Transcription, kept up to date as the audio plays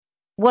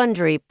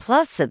Wondery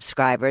Plus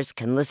subscribers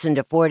can listen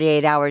to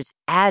 48 Hours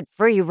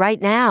ad-free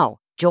right now.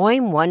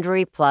 Join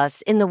Wondery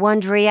Plus in the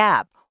Wondery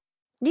app.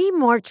 Need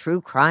more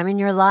true crime in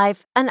your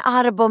life? An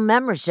Audible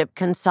membership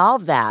can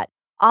solve that.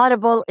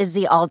 Audible is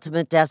the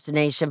ultimate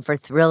destination for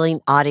thrilling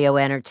audio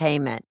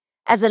entertainment.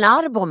 As an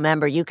Audible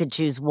member, you can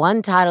choose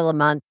one title a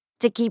month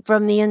to keep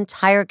from the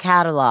entire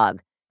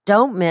catalog.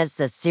 Don't miss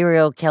The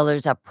Serial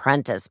Killer's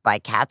Apprentice by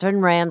Katherine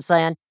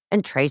Ramsland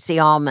and Tracy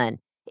Ullman.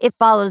 It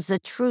follows the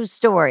true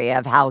story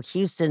of how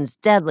Houston's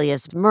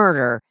deadliest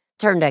murder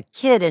turned a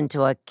kid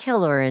into a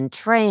killer in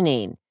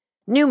training.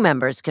 New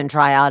members can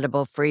try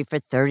Audible free for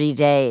 30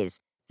 days.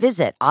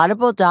 Visit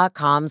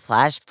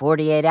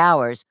audible.com/48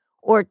 hours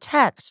or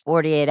text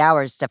 48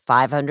 hours to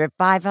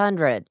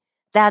 500-500.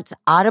 That's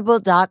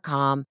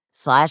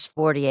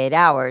audible.com/48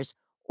 hours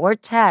or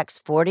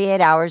text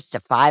 48 hours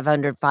to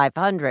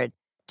 500-500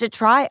 to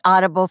try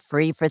Audible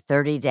free for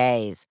 30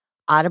 days.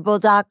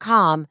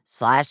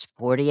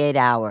 Audible.com/48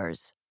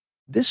 hours.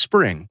 This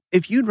spring,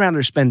 if you'd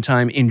rather spend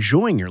time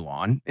enjoying your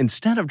lawn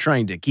instead of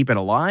trying to keep it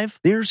alive,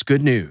 there's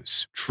good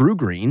news. True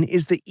Green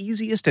is the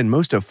easiest and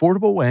most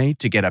affordable way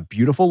to get a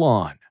beautiful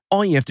lawn.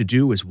 All you have to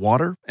do is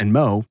water and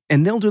mow,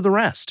 and they'll do the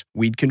rest.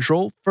 Weed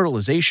control,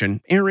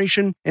 fertilization,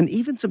 aeration, and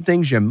even some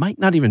things you might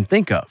not even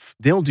think of.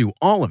 They'll do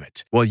all of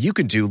it, while you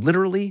can do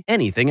literally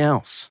anything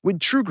else.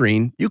 With True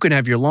Green, you can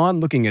have your lawn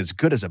looking as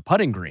good as a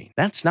putting green.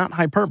 That's not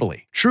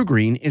hyperbole. True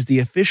Green is the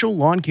official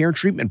lawn care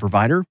treatment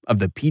provider of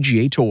the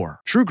PGA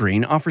Tour. True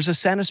Green offers a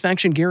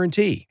satisfaction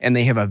guarantee, and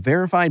they have a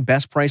verified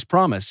best price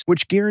promise,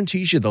 which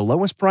guarantees you the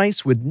lowest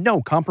price with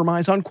no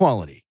compromise on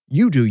quality.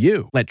 You do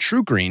you. Let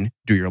True Green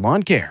do your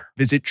lawn care.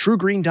 Visit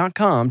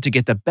TrueGreen.com to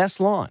get the best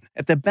lawn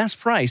at the best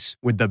price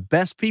with the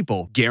best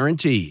people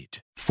guaranteed.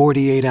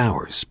 48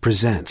 Hours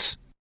presents.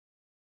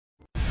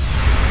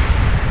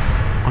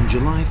 On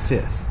July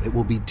 5th, it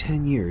will be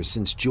 10 years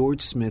since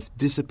George Smith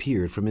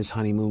disappeared from his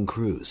honeymoon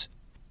cruise.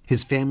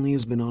 His family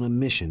has been on a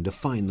mission to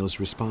find those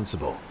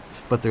responsible,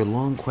 but their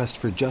long quest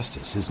for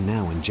justice is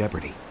now in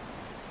jeopardy.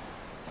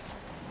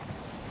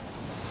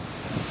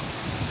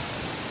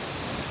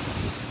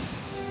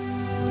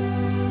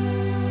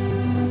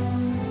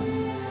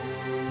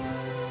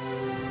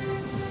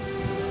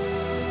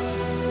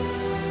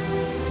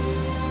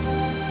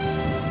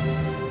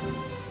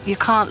 You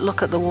can't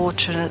look at the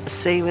water and at the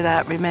sea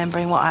without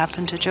remembering what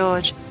happened to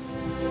George.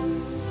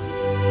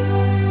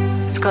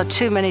 It's got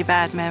too many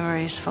bad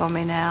memories for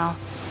me now.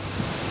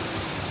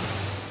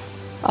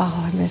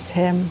 Oh, I miss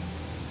him.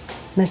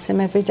 Miss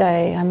him every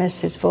day. I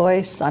miss his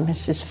voice. I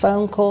miss his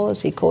phone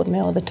calls. He called me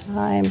all the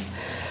time.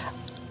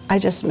 I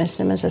just miss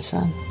him as a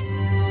son.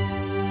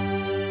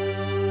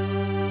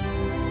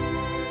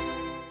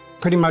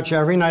 Pretty much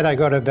every night I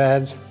go to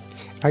bed,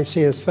 I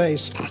see his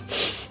face.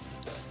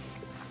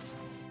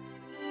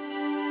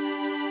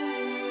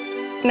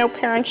 No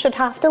parent should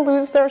have to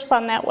lose their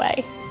son that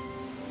way.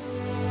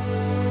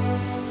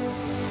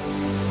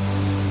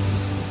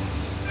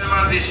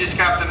 This is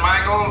Captain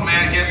Michael. May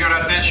I have your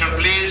attention,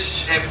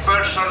 please? A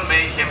person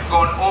may have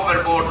gone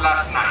overboard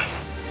last night.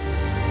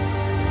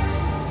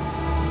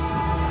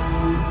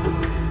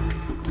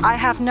 I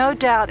have no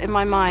doubt in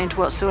my mind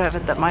whatsoever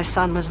that my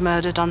son was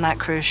murdered on that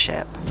cruise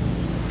ship.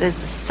 There's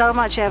so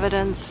much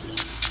evidence.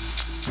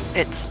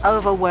 It's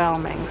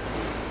overwhelming.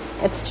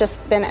 It's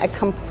just been a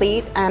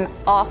complete and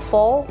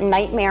awful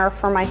nightmare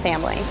for my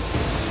family.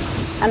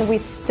 And we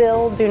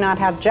still do not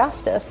have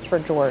justice for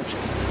George.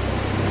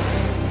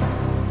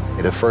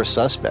 The first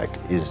suspect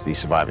is the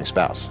surviving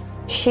spouse.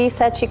 She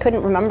said she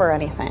couldn't remember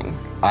anything.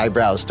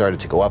 Eyebrows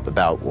started to go up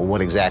about, well, what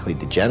exactly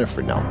did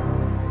Jennifer know?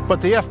 But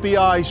the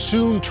FBI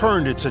soon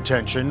turned its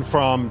attention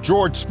from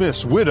George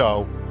Smith's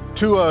widow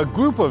to a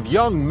group of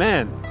young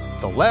men,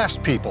 the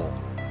last people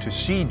to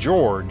see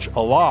George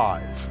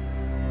alive.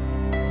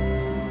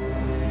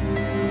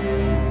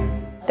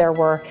 There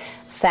were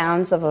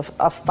sounds of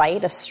a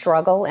fight, a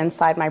struggle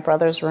inside my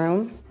brother's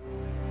room.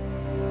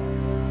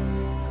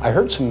 I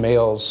heard some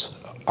males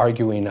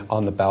arguing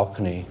on the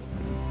balcony.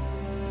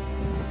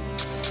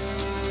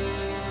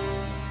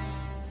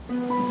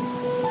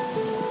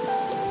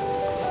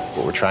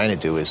 What we're trying to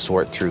do is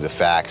sort through the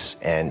facts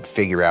and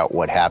figure out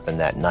what happened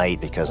that night,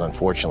 because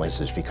unfortunately this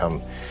has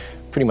become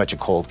pretty much a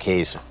cold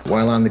case.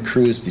 While on the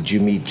cruise, did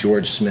you meet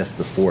George Smith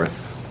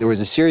IV? There was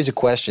a series of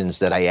questions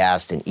that I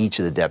asked in each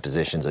of the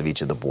depositions of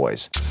each of the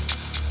boys.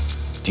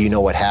 Do you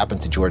know what happened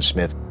to George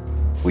Smith?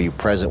 Were you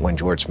present when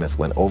George Smith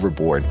went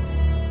overboard?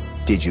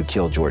 Did you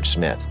kill George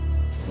Smith?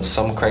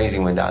 Something crazy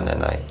went down that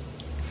night.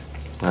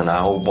 And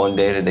I hope one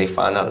day that they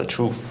find out the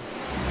truth.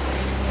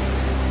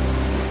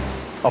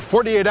 A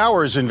 48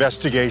 Hours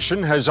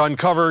investigation has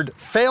uncovered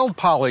failed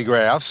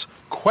polygraphs,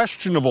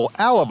 questionable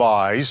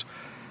alibis,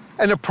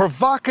 and a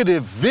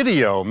provocative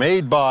video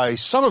made by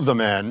some of the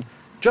men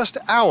just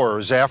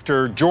hours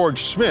after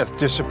George Smith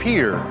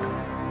disappeared.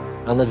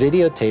 On the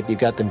videotape, you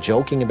got them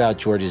joking about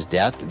George's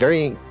death,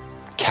 very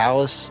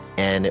callous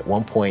and at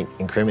one point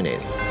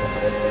incriminating.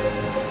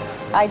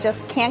 I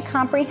just can't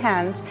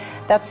comprehend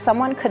that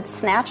someone could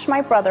snatch my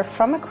brother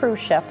from a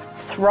cruise ship,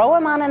 throw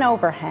him on an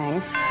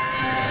overhang,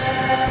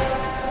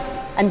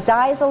 and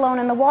dies alone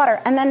in the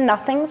water, and then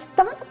nothing's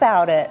done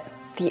about it.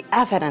 The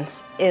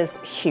evidence is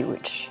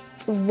huge.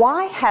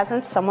 Why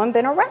hasn't someone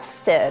been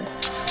arrested?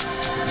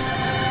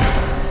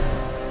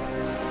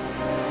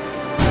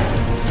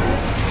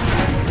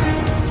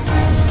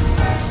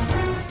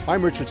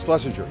 I'm Richard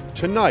Schlesinger.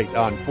 Tonight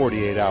on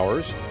 48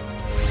 Hours,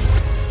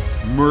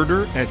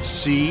 murder at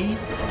sea?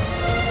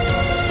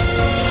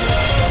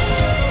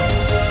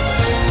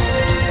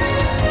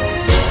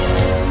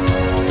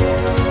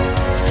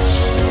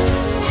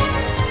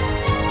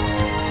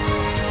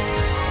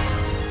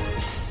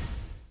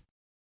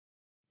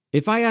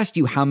 If I asked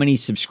you how many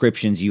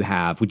subscriptions you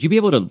have, would you be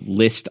able to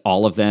list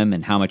all of them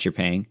and how much you're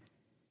paying?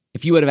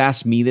 If you would have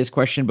asked me this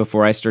question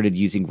before I started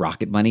using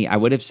Rocket Money, I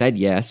would have said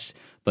yes,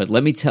 but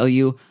let me tell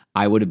you,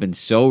 I would have been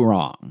so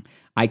wrong.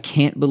 I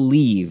can't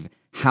believe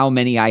how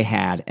many I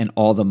had and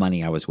all the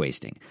money I was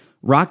wasting.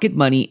 Rocket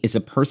Money is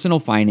a personal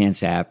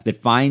finance app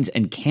that finds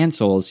and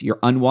cancels your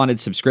unwanted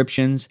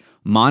subscriptions,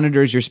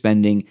 monitors your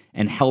spending,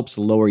 and helps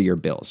lower your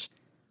bills.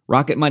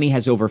 Rocket Money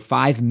has over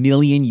 5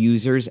 million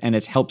users and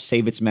has helped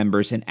save its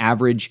members an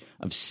average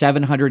of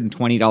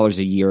 $720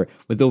 a year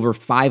with over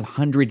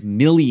 500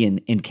 million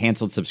in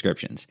canceled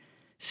subscriptions.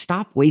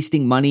 Stop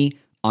wasting money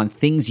on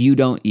things you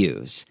don't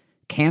use.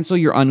 Cancel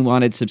your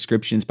unwanted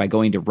subscriptions by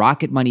going to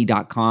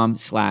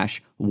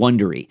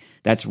rocketmoney.com/Wondery.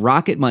 That's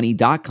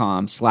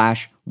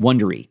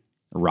rocketmoney.com/Wondery.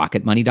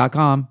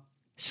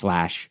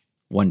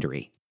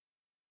 rocketmoney.com/Wondery.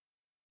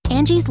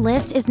 Angie's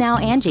List is now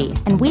Angie,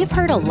 and we've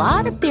heard a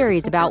lot of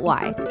theories about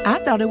why. I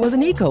thought it was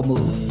an eco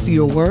move.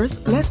 Fewer words,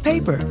 less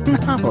paper.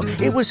 No,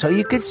 it was so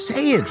you could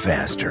say it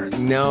faster.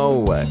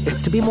 No,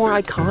 it's to be more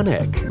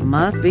iconic.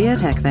 Must be a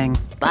tech thing.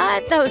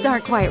 But those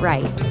aren't quite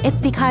right.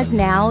 It's because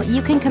now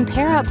you can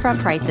compare upfront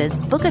prices,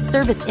 book a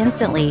service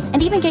instantly,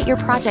 and even get your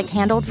project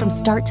handled from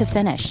start to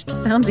finish.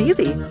 Sounds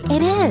easy.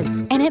 It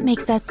is, and it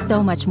makes us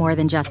so much more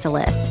than just a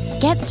list.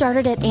 Get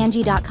started at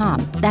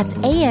Angie.com. That's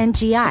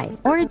ANGI,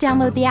 or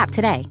download the app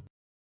today.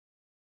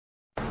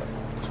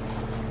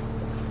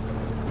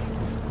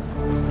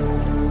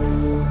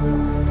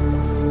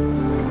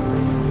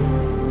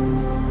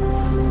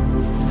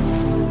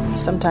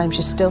 Sometimes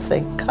you still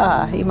think,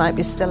 he might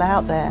be still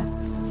out there,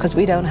 because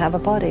we don't have a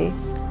body.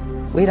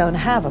 We don't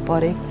have a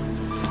body.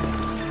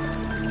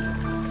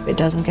 It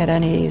doesn't get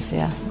any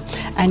easier.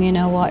 And you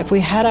know what? If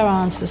we had our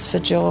answers for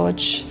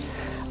George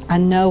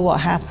and know what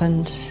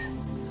happened,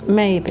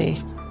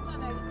 maybe.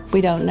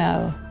 We don't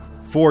know.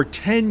 For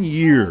 10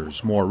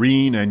 years,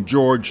 Maureen and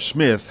George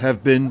Smith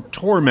have been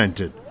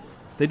tormented.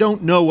 They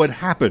don't know what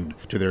happened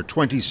to their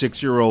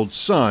 26-year-old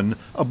son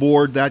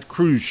aboard that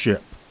cruise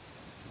ship.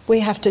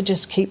 We have to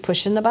just keep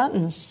pushing the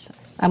buttons,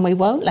 and we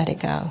won't let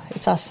it go.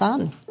 It's our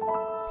son.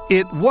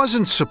 It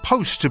wasn't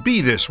supposed to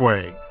be this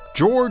way.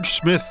 George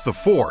Smith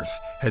IV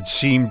had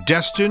seemed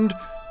destined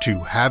to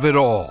have it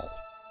all.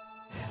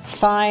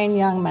 Fine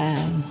young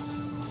man,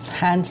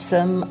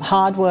 handsome,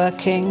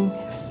 hardworking.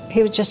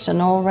 He was just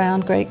an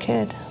all-round great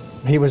kid.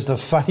 He was the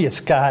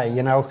funniest guy,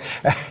 you know.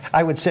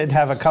 I would sit and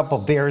have a couple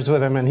beers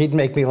with him, and he'd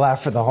make me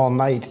laugh for the whole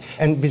night.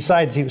 And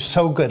besides, he was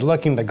so good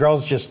looking, the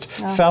girls just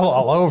fell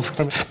all over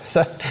him.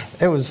 So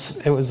it was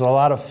a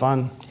lot of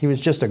fun. He was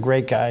just a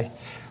great guy.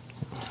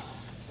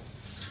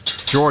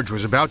 George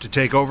was about to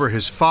take over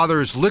his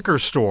father's liquor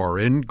store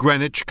in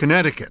Greenwich,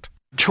 Connecticut.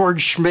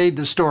 George made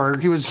the store.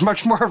 He was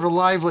much more of a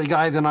lively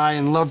guy than I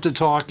and loved to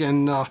talk,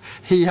 and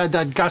he had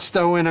that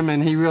gusto in him,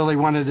 and he really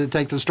wanted to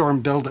take the store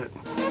and build it.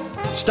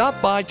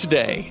 Stop by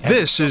today.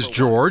 This is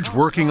George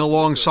working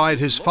alongside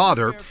his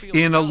father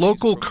in a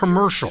local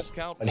commercial.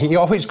 He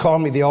always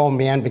called me the old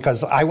man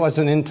because I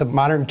wasn't into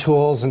modern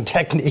tools and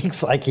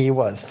techniques like he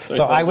was.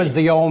 So I was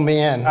the old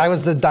man. I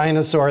was the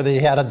dinosaur that he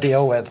had to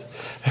deal with.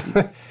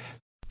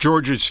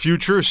 George's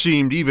future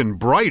seemed even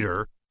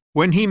brighter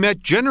when he met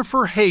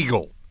Jennifer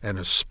Hagel, an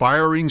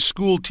aspiring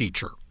school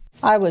teacher.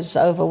 I was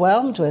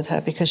overwhelmed with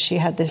her because she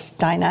had this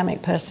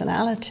dynamic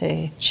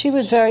personality. She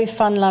was very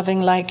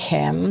fun-loving like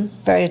him,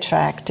 very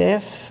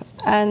attractive,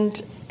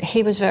 and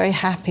he was very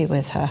happy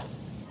with her.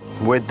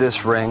 With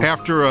this ring,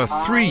 after a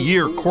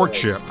 3-year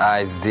courtship,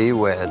 I thee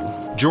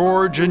wed.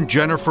 George and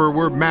Jennifer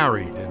were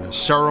married in a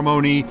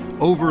ceremony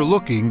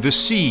overlooking the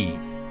sea.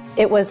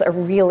 It was a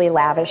really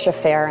lavish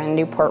affair in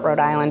Newport, Rhode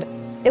Island.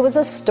 It was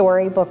a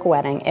storybook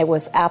wedding. It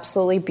was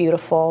absolutely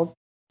beautiful.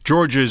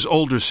 George's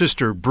older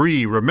sister,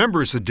 Bree,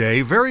 remembers the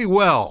day very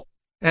well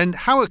and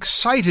how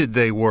excited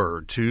they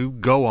were to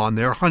go on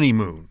their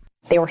honeymoon.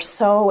 They were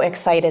so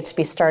excited to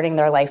be starting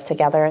their life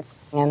together,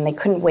 and they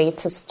couldn't wait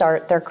to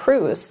start their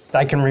cruise.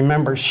 I can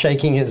remember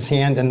shaking his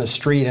hand in the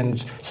street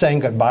and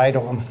saying goodbye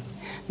to him.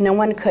 No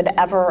one could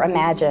ever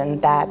imagine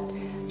that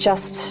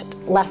just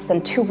less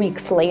than 2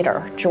 weeks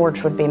later,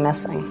 George would be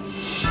missing.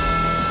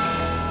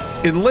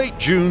 In late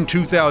June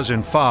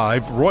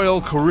 2005, Royal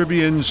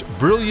Caribbean's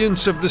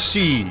Brilliance of the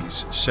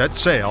Seas set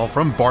sail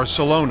from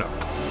Barcelona.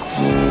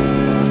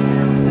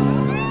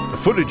 The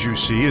footage you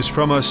see is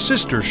from a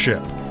sister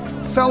ship.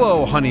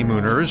 Fellow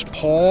honeymooners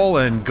Paul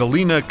and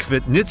Galina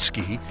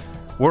Kvitnitsky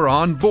were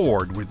on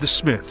board with the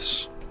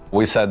Smiths.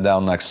 We sat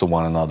down next to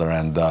one another,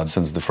 and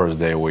since the first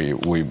day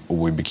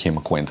we became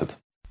acquainted.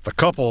 The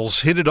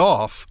couples hit it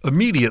off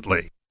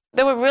immediately.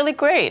 They were really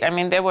great. I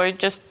mean, they were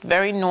just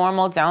very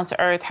normal,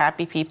 down-to-earth,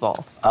 happy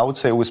people. I would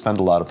say we spent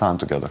a lot of time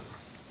together.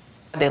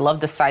 They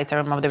loved the sights. I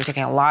remember they were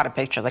taking a lot of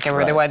pictures. Like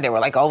everywhere they went, they were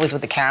like always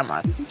with the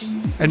camera.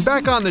 And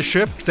back on the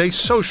ship, they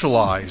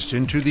socialized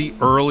into the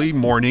early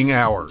morning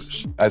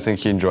hours. I think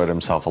he enjoyed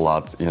himself a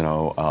lot,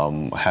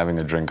 having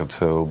a drink or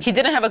two. He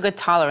didn't have a good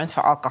tolerance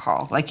for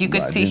alcohol. Like you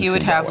could see he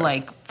would have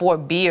like 4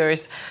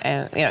 beers,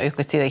 and you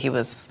could see that he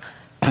was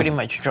pretty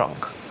much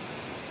drunk.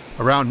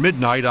 Around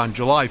midnight on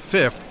July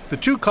 5th, the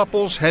two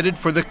couples headed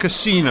for the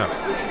casino.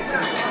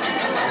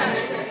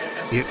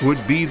 It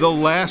would be the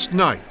last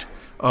night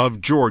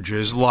of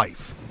George's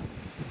life.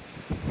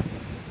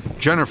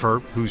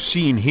 Jennifer, who's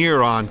seen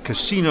here on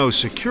casino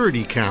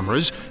security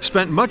cameras,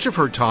 spent much of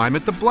her time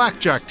at the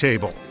blackjack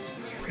table.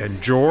 And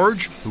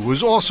George, who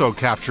was also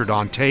captured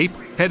on tape,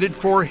 headed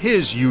for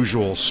his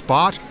usual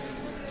spot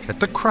at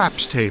the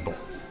craps table.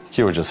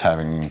 He was just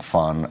having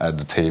fun at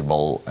the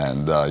table,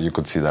 and you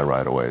could see that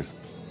right away.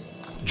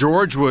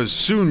 George was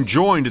soon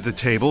joined at the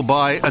table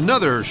by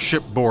another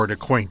shipboard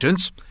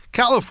acquaintance,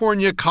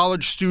 California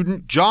college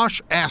student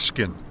Josh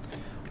Askin.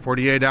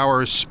 48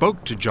 Hours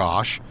spoke to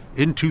Josh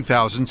in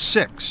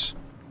 2006.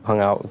 Hung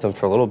out with him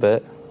for a little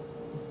bit,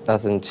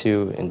 nothing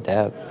too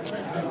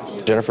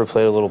in-depth. Jennifer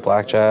played a little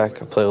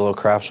blackjack, I played a little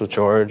craps with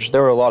George.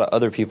 There were a lot of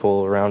other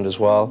people around as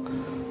well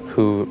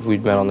who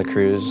we'd met on the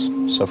cruise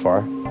so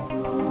far.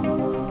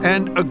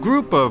 And a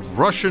group of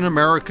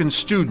Russian-American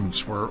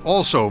students were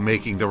also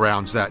making the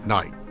rounds that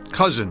night.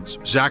 Cousins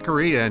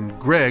Zachary and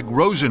Greg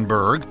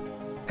Rosenberg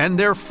and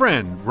their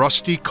friend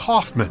Rusty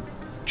Kaufman.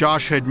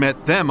 Josh had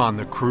met them on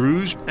the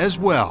cruise as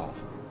well.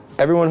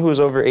 Everyone who was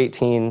over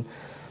 18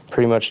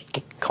 pretty much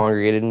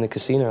congregated in the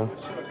casino.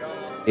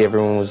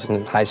 Everyone was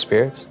in high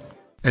spirits.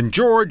 And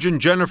George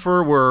and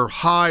Jennifer were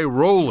high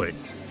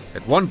rolling.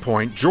 At one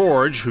point,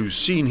 George, who's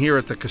seen here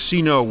at the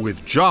casino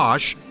with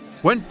Josh,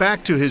 went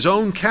back to his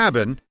own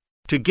cabin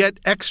to get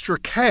extra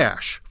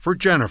cash for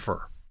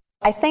Jennifer.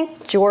 I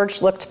think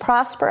George looked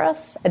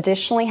prosperous.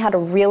 Additionally, had a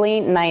really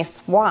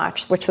nice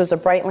watch, which was a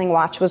Breitling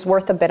watch, was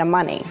worth a bit of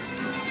money.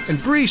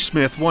 And Bree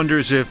Smith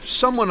wonders if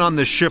someone on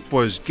the ship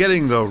was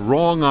getting the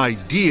wrong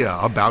idea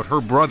about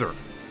her brother.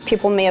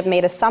 People may have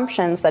made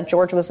assumptions that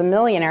George was a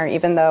millionaire,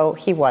 even though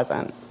he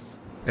wasn't.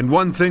 And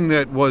one thing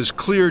that was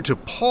clear to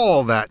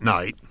Paul that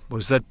night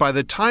was that by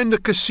the time the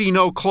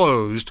casino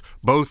closed,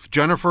 both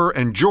Jennifer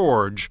and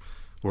George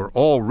were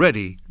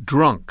already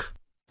drunk.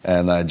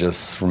 And I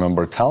just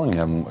remember telling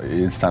him,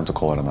 it's time to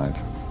call it a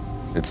night.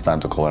 It's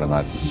time to call it a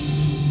night.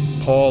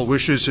 Paul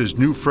wishes his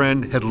new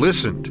friend had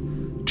listened.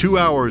 2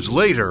 hours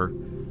later,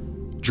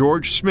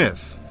 George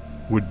Smith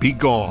would be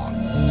gone.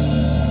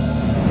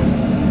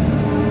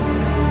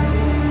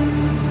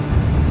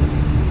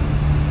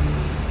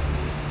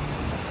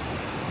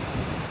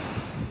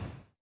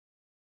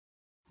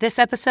 This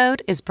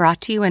episode is brought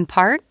to you in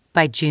part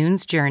by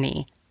June's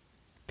Journey.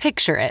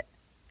 Picture it,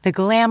 the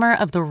glamour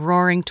of the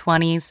roaring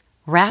 20s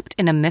wrapped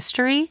in a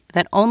mystery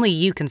that only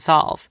you can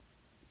solve.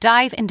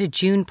 Dive into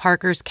June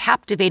Parker's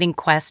captivating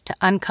quest to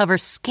uncover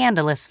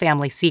scandalous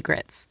family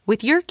secrets.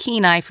 With your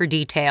keen eye for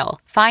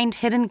detail, find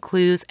hidden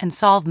clues and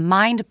solve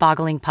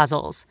mind-boggling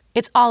puzzles.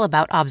 It's all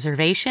about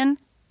observation,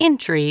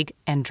 intrigue,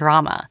 and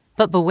drama.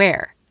 But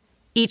beware.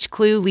 Each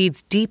clue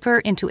leads deeper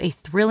into a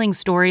thrilling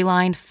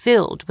storyline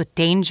filled with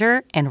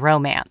danger and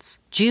romance.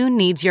 June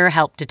needs your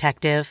help,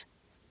 detective.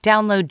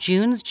 Download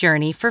June's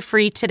Journey for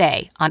free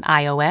today on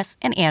iOS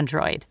and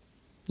Android.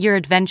 Your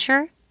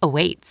adventure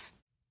awaits.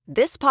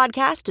 This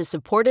podcast is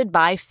supported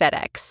by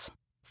FedEx.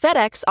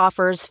 FedEx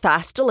offers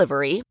fast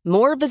delivery,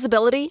 more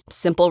visibility,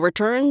 simple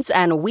returns,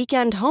 and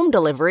weekend home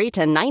delivery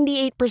to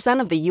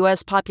 98% of the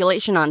U.S.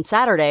 population on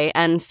Saturday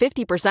and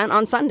 50%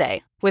 on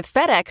Sunday. With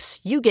FedEx,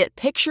 you get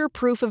picture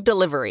proof of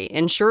delivery,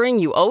 ensuring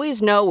you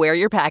always know where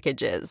your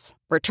package is.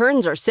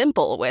 Returns are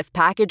simple with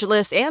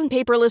packageless and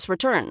paperless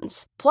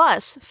returns.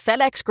 Plus,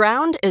 FedEx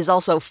Ground is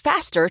also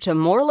faster to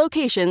more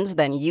locations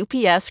than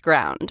UPS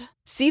Ground.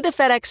 See the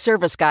FedEx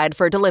service guide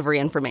for delivery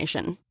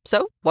information.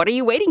 So, what are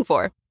you waiting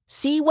for?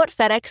 See what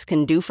FedEx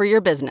can do for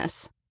your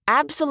business.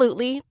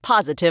 Absolutely,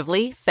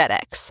 positively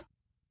FedEx.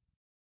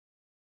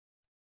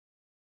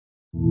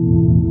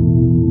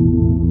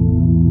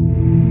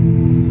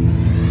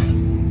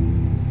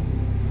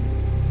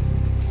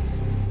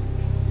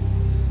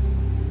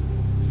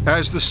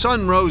 As the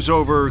sun rose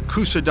over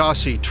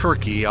Kusadasi,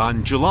 Turkey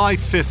on July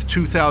 5,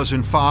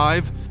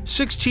 2005,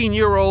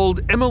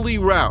 16-year-old Emily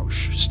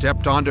Rausch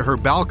stepped onto her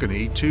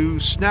balcony to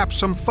snap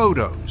some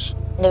photos.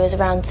 It was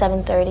around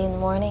 7:30 in the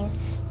morning,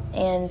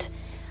 and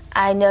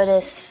I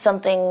noticed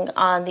something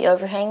on the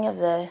overhang of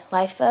the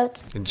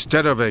lifeboats.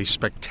 Instead of a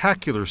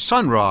spectacular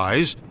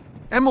sunrise,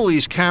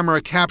 Emily's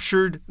camera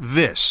captured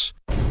this: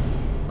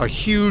 a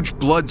huge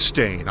blood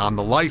stain on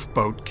the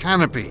lifeboat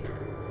canopy.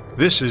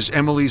 This is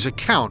Emily's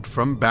account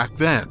from back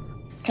then.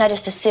 I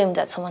just assumed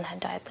that someone had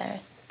died there.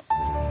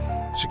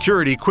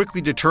 Security quickly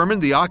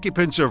determined the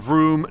occupants of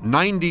room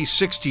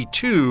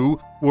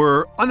 9062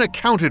 were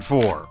unaccounted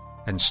for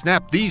and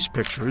snapped these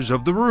pictures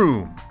of the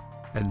room.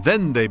 And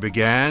then they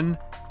began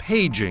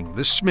paging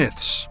the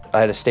Smiths. I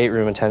had a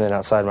stateroom attendant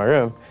outside my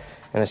room,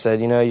 and I said,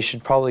 you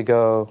should probably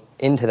go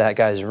into that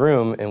guy's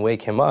room and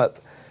wake him up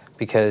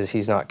because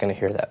he's not going to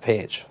hear that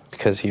page,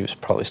 because he was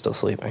probably still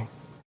sleeping.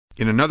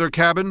 In another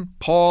cabin,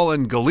 Paul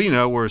and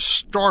Galina were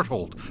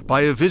startled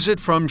by a visit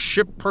from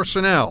ship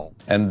personnel.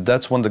 And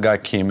that's when the guy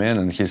came in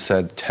and he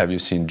said, "Have you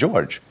seen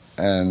George?"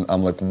 And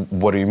I'm like,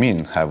 "What do you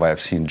mean, have I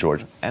seen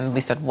George?" And we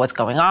said, "What's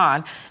going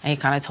on?" And he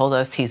kind of told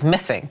us he's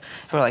missing.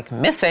 We were like,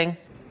 "Missing?"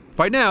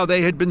 By now,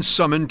 they had been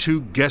summoned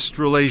to guest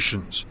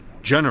relations.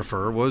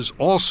 Jennifer was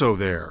also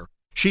there.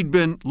 She'd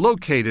been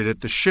located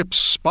at the ship's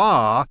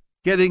spa,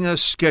 getting a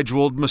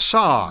scheduled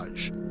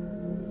massage.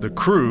 The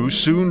crew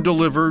soon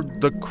delivered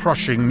the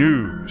crushing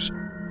news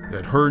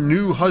that her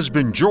new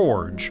husband,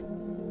 George,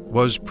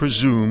 was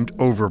presumed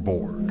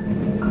overboard.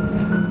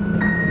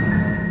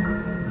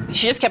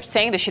 She just kept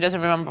saying that she doesn't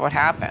remember what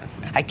happened.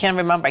 I can't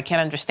remember, I can't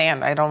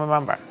understand, I don't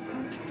remember.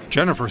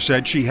 Jennifer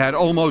said she had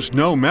almost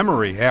no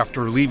memory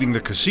after leaving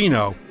the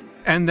casino,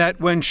 and that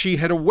when she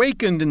had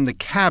awakened in the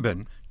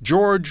cabin,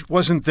 George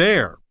wasn't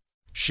there.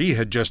 She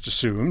had just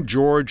assumed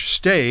George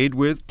stayed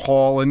with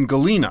Paul and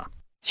Galina.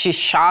 She's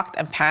shocked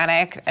and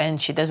panicked, and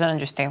she doesn't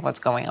understand what's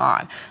going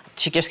on.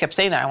 She just kept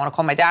saying that, "I want to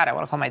call my dad, I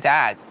want to call my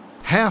dad."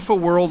 Half a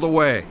world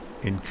away,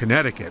 in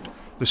Connecticut,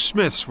 the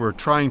Smiths were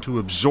trying to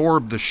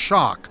absorb the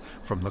shock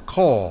from the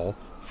call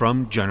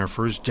from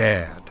Jennifer's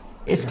dad.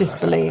 It's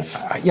disbelief.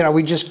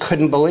 We just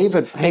couldn't believe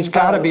it. He's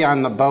got to be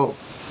on the boat.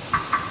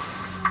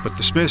 But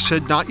the Smiths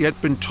had not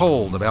yet been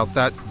told about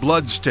that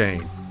blood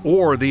stain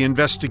or the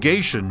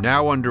investigation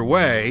now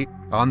underway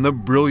on the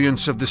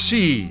brilliance of the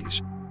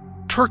seas.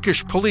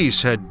 Turkish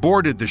police had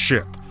boarded the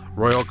ship.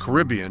 Royal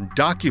Caribbean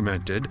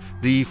documented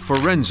the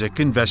forensic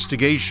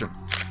investigation.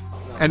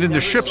 And in the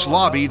ship's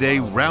lobby, they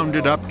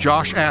rounded up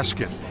Josh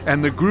Askin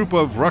and the group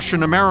of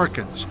Russian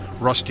Americans,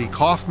 Rusty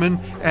Kaufman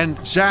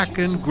and Zach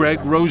and Greg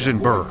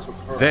Rosenberg.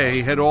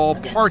 They had all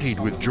partied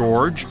with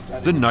George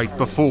the night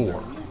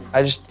before.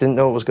 I just didn't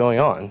know what was going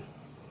on.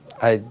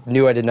 I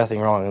knew I did nothing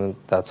wrong, and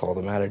that's all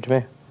that mattered to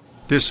me.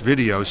 This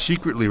video,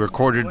 secretly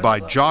recorded by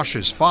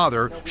Josh's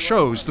father,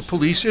 shows the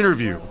police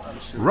interview.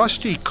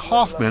 Rusty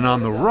Kaufman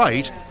on the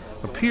right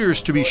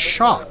appears to be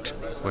shocked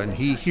when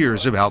he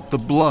hears about the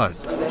blood.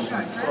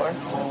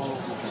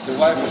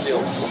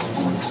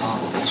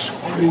 It's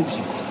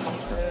crazy.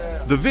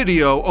 The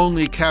video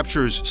only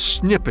captures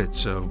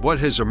snippets of what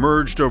has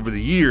emerged over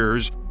the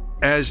years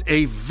as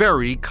a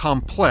very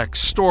complex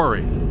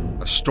story.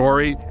 A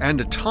story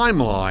and a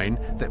timeline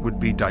that would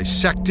be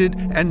dissected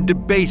and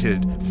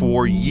debated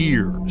for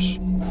years.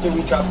 Can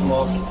we drop him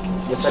off?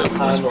 The second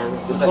time, or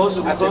we closed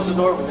the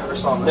door. We never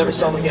saw him. Never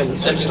saw him again.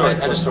 End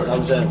of story.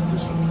 I'm dead.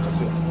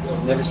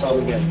 Never saw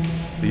him again.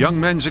 The young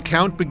men's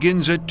account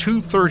begins at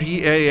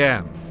 2:30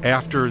 a.m.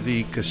 after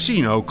the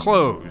casino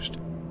closed.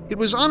 It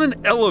was on an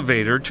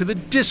elevator to the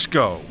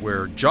disco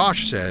where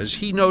Josh says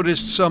he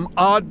noticed some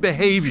odd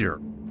behavior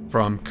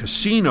from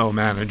casino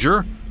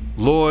manager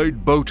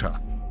Lloyd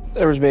Bota.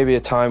 There was maybe a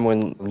time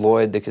when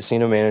Lloyd, the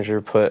casino manager,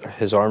 put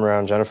his arm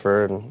around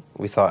Jennifer, and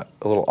we thought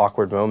a little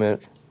awkward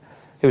moment.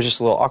 It was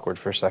just a little awkward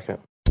for a second.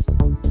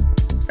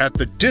 At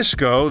the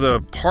disco,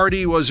 the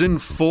party was in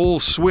full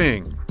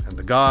swing, and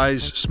the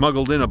guys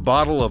smuggled in a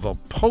bottle of a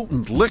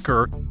potent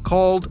liquor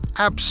called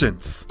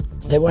absinthe.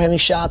 They were having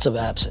shots of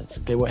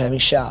absinthe. They were having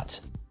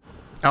shots.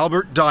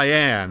 Albert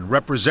Diane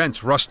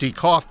represents Rusty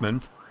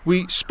Kaufman.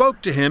 We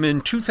spoke to him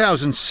in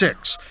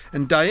 2006,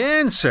 and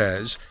Diane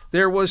says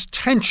there was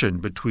tension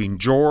between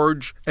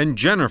George and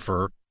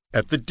Jennifer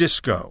at the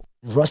disco.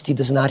 Rusty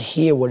does not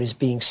hear what is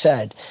being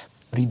said,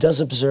 but he does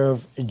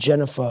observe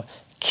Jennifer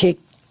kick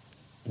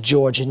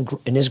George in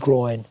his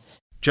groin.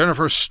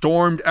 Jennifer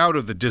stormed out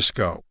of the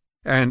disco,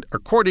 and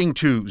according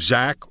to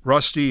Zach,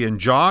 Rusty, and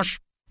Josh,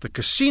 the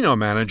casino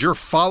manager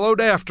followed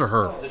after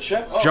her.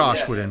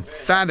 Josh would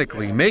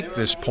emphatically make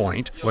this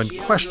point when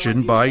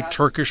questioned by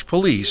Turkish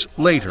police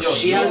later.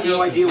 She has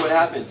no idea what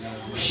happened.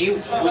 She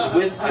was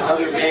with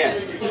another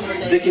man,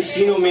 the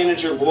casino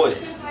manager Lloyd.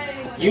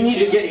 You need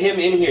to get him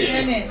in here.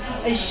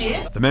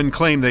 The men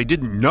claim they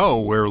didn't know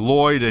where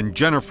Lloyd and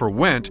Jennifer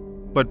went,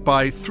 but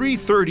by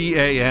 3:30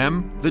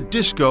 a.m., the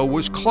disco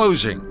was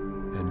closing,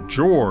 and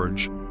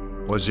George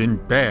was in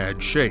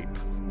bad shape.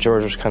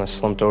 George was kind of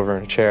slumped over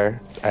in a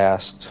chair. I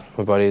asked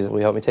my buddies, will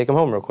you help me take him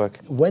home real quick?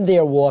 When they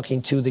are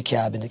walking to the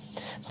cabin,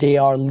 they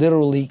are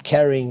literally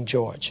carrying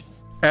George.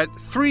 At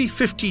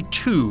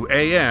 3:52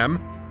 a.m.,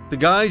 the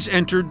guys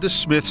entered the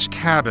Smiths'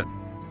 cabin.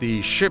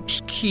 The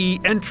ship's key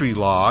entry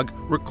log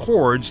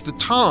records the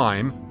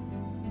time,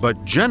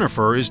 but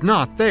Jennifer is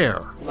not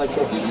there.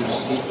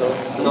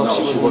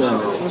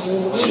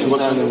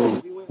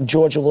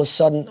 George all of a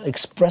sudden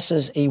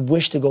expresses a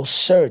wish to go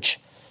search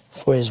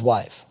for his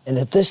wife. And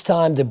at this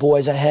time, the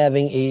boys are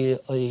having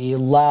a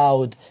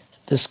loud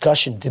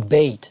discussion,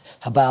 debate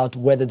about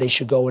whether they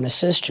should go and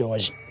assist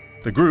George.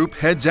 The group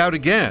heads out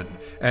again,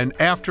 and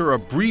after a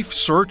brief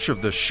search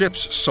of the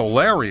ship's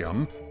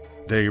solarium,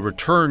 they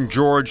return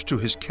George to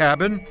his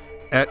cabin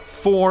at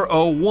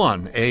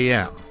 4:01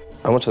 a.m.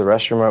 I went to the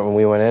restroom right when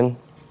we went in.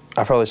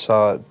 I probably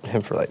saw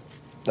him for like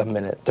a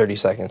minute, 30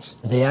 seconds.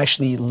 They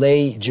actually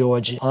lay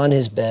George on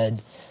his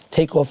bed,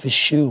 take off his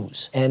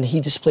shoes, and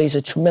he displays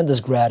a tremendous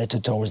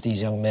gratitude towards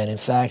these young men. In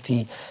fact,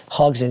 he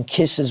hugs and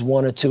kisses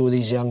one or two of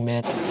these young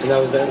men. And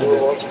that was the end of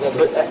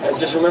it. But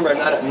just remember,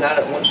 not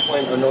at one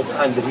point or no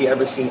time did he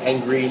ever seem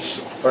angry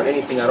or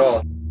anything at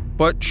all.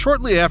 But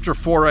shortly after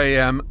 4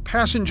 a.m.,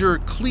 passenger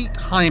Cleet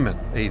Hyman,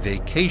 a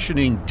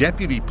vacationing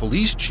deputy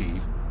police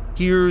chief,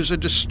 hears a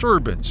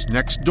disturbance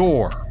next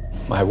door.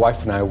 My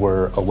wife and I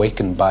were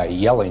awakened by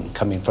yelling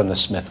coming from the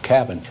Smith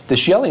cabin.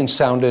 This yelling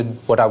sounded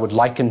what I would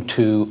liken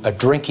to a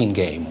drinking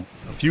game.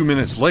 A few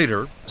minutes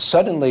later,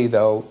 suddenly,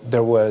 though,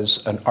 there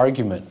was an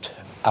argument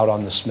out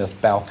on the Smith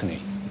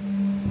balcony.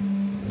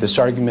 This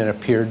argument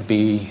appeared to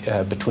be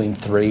between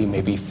 3,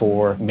 maybe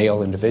 4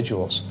 male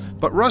individuals.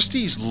 But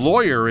Rusty's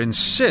lawyer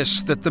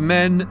insists that the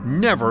men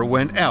never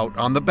went out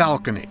on the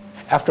balcony.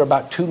 After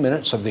about 2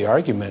 minutes of the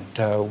argument,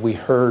 we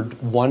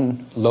heard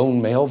one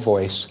lone male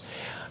voice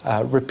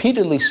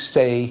repeatedly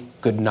say,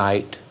 good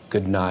night,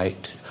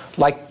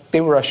 like they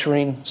were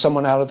ushering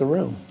someone out of the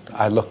room.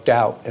 I looked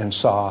out and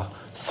saw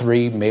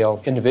 3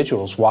 male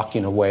individuals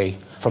walking away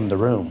from the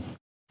room.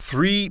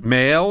 3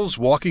 males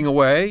walking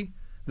away?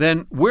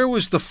 Then where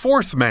was the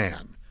 4th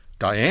man?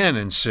 Diane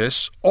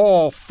insists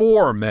all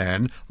 4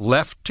 men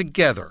left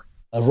together.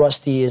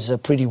 Rusty is a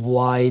pretty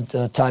wide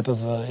type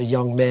of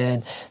young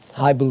man.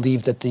 I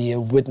believe that the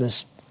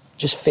witness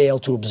just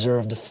failed to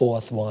observe the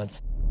 4th one.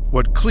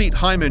 What Cleet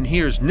Hyman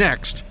hears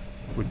next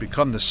would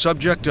become the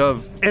subject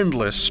of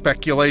endless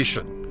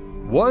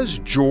speculation. Was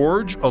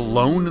George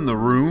alone in the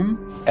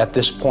room? At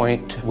this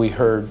point, we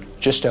heard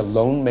just a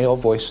lone male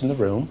voice in the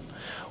room.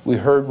 We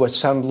heard what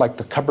sounded like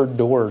the cupboard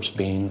doors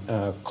being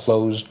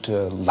closed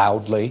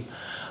loudly,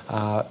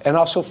 and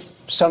also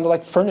sounded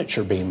like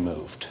furniture being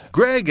moved.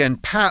 Greg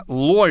and Pat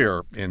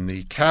Lawyer, in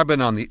the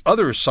cabin on the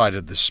other side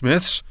of the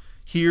Smiths,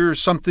 hear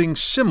something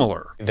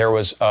similar. There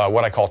was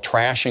what I call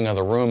trashing of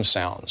the room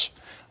sounds.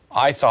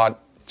 I thought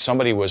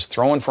somebody was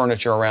throwing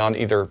furniture around,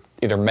 either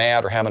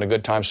mad or having a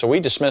good time, so we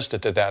dismissed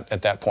it at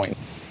that point.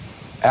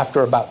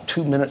 After about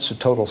 2 minutes of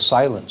total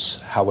silence,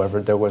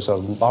 however, there was a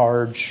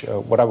large,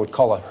 what I would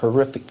call a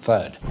horrific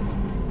thud.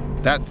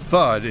 That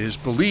thud is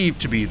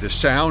believed to be the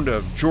sound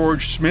of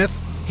George Smith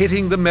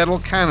hitting the metal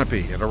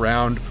canopy at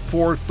around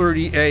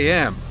 4:30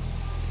 a.m.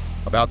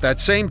 About that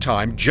same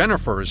time,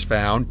 Jennifer is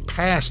found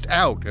passed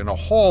out in a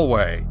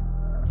hallway.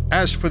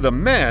 As for the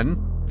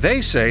men, they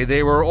say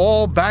they were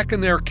all back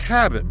in their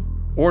cabin,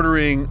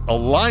 ordering a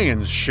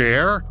lion's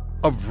share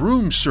of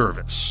room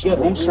service. Yeah,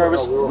 room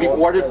service. We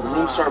ordered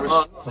room service.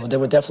 They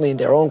were definitely in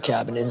their own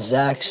cabin, in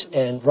Zach's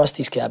and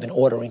Rusty's cabin,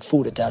 ordering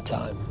food at that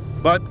time.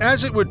 But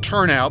as it would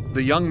turn out,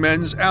 the young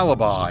men's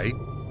alibi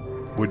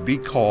would be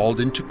called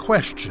into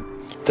question.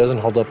 It doesn't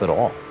hold up at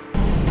all.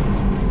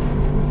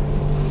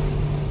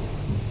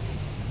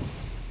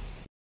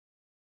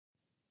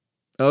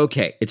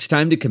 Okay, it's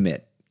time to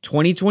commit.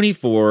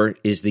 2024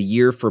 is the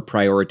year for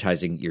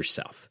prioritizing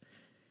yourself.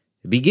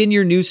 Begin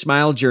your new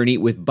smile journey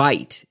with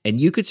Byte, and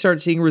you could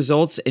start seeing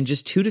results in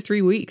just 2 to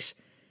 3 weeks.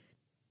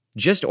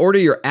 Just order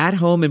your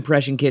at-home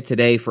impression kit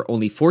today for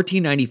only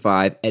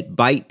 $14.95 at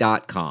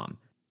Byte.com.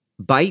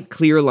 Byte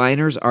clear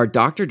liners are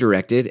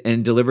doctor-directed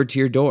and delivered to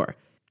your door.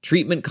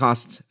 Treatment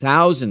costs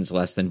thousands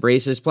less than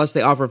braces, plus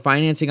they offer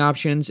financing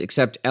options,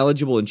 accept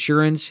eligible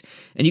insurance,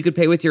 and you could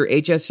pay with your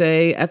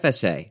HSA,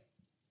 FSA.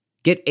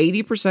 Get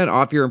 80%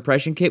 off your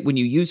impression kit when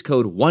you use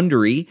code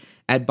WONDERY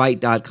at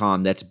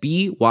Byte.com. That's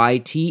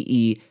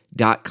BYTE.com.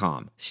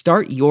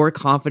 Start your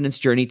confidence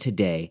journey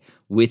today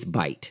with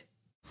Byte.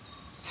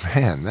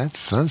 Man, that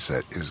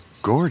sunset is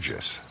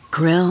gorgeous.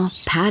 Grill,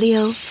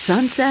 patio,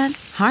 sunset.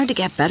 Hard to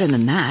get better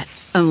than that.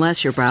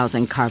 Unless you're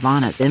browsing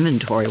Carvana's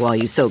inventory while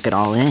you soak it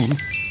all in.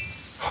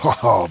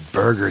 Oh,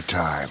 burger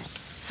time.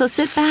 So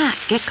sit back,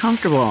 get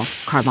comfortable.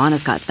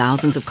 Carvana's got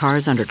thousands of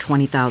cars under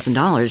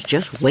 $20,000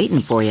 just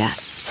waiting for you.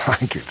 I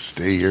could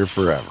stay here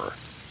forever.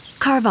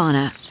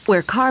 Carvana,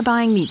 where car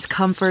buying meets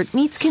comfort,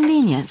 meets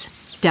convenience.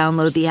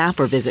 Download the app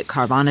or visit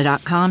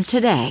Carvana.com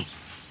today.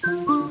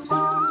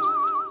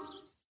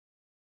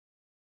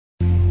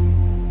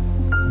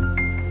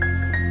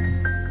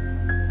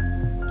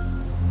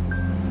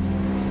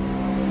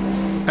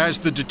 As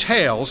the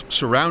details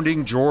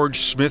surrounding George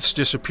Smith's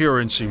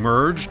disappearance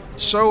emerged,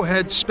 so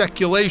had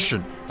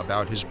speculation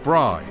about his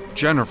bride,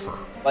 Jennifer.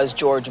 Was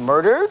George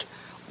murdered?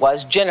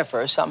 Was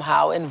Jennifer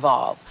somehow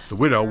involved? The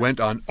widow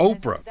went on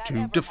Oprah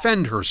to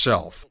defend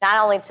herself.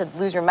 Not only to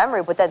lose your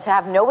memory, but then to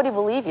have nobody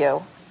believe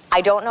you.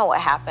 I don't know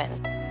what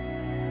happened.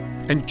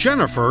 And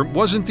Jennifer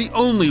wasn't the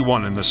only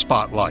one in the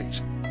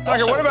spotlight.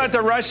 Tucker, what about the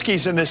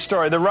Ruskies in this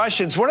story? The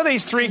Russians. What are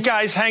these three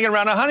guys hanging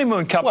around a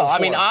honeymoon couple Well, I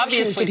for? mean,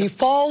 obviously. Did he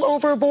fall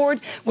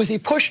overboard? Was he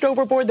pushed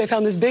overboard? They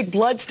found this big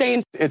blood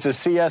stain. It's a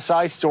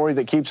CSI story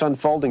that keeps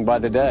unfolding by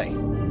the day.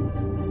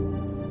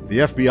 The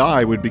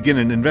FBI would begin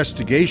an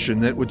investigation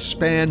that would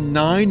span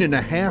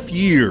 9.5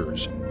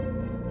 years.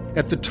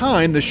 At the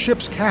time, the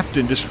ship's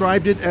captain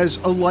described it as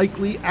a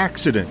likely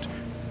accident,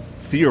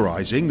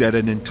 theorizing that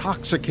an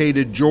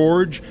intoxicated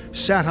George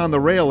sat on the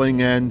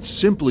railing and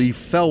simply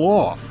fell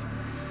off.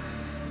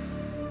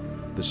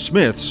 The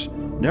Smiths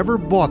never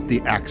bought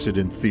the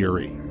accident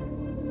theory.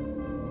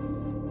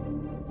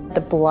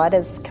 The blood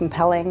is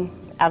compelling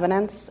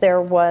evidence.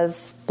 There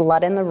was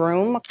blood in the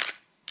room.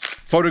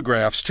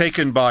 Photographs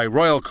taken by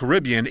Royal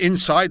Caribbean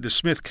inside the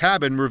Smith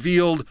cabin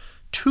revealed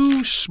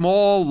 2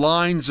 small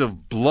lines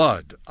of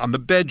blood on the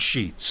bed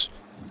sheets.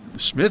 The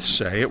Smiths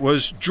say it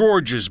was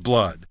George's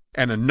blood,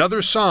 and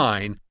another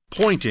sign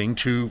pointing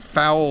to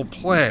foul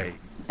play.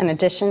 In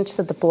addition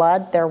to the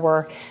blood, there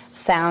were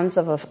sounds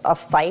of a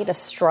fight, a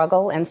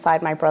struggle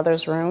inside my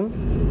brother's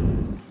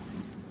room.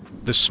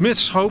 The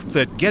Smiths hoped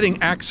that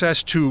getting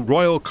access to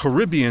Royal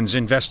Caribbean's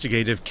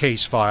investigative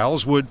case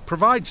files would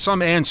provide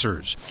some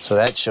answers. So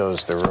that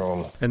shows the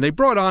room. And they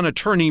brought on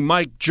attorney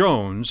Mike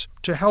Jones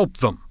to help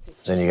them.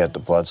 Then you got the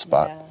blood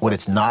spot. What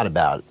it's not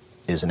about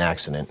is an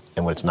accident,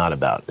 and what it's not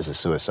about is a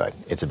suicide.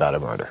 It's about a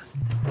murder.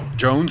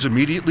 Jones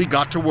immediately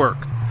got to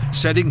work,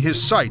 setting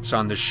his sights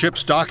on the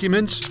ship's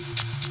documents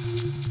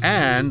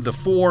and the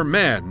 4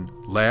 men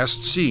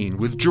last seen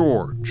with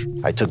George.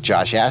 I took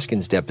Josh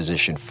Askin's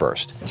deposition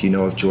first. Do you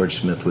know if George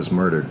Smith was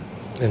murdered?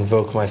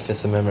 Invoke my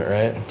Fifth Amendment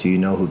right. Do you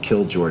know who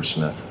killed George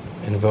Smith?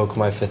 Invoke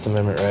my Fifth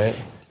Amendment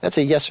right. That's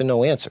a yes or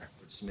no answer.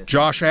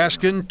 Josh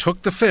Askin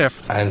took the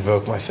fifth. I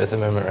invoke my Fifth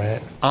Amendment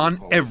right. On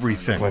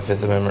everything. My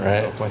Fifth Amendment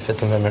right. My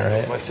Fifth Amendment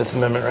right. My Fifth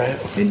Amendment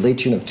right. In late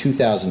June of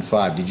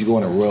 2005, did you go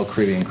on a Royal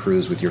Caribbean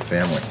cruise with your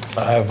family?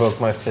 I invoke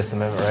my Fifth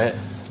Amendment right.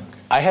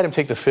 I had him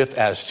take the fifth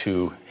as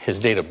to his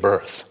date of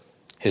birth,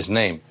 his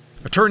name.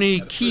 Attorney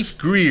Keith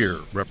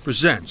Greer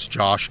represents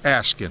Josh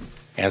Askin.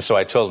 And so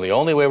I told him the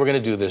only way we're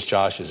going to do this,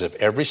 Josh, is if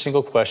every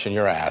single question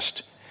you're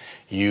asked,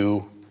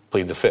 you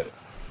plead the fifth.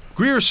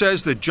 Greer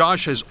says that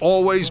Josh has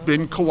always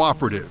been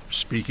cooperative,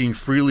 speaking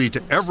freely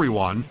to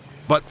everyone,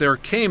 but there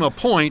came a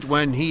point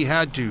when he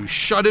had to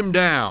shut him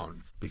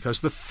down because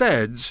the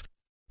feds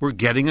were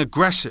getting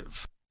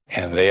aggressive.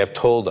 And they have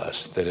told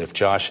us that if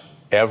Josh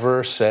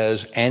ever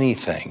says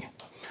anything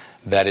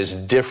that is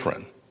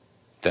different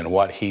than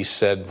what he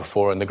said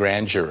before in the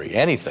grand jury,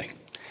 anything,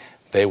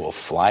 they will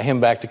fly him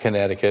back to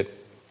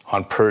Connecticut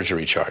on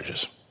perjury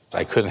charges.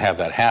 I couldn't have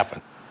that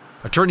happen.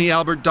 Attorney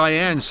Albert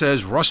Diane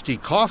says Rusty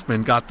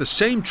Kaufman got the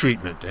same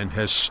treatment and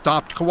has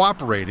stopped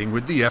cooperating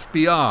with the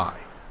FBI.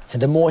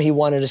 And the more he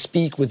wanted to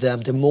speak with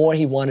them, the more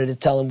he wanted to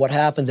tell them what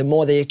happened, the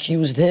more they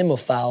accused him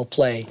of foul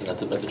play. That's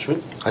the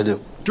truth? I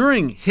do.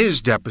 During his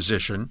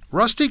deposition,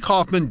 Rusty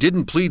Kaufman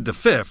didn't plead the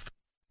fifth,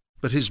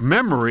 but his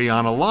memory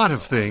on a lot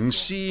of things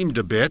seemed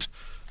a bit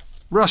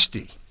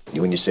rusty.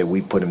 When you say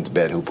we put him to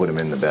bed, who put him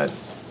in the bed?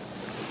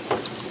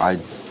 I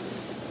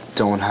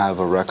don't have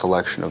a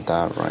recollection of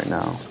that right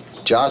now.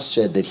 Josh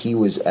said that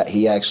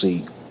he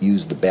actually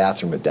used the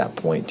bathroom at that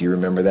point. Do you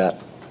remember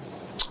that?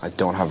 I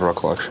don't have a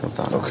recollection of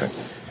that. Okay.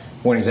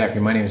 Morning,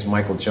 Zachary. My name is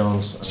Michael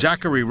Jones.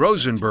 Zachary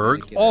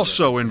Rosenberg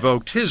also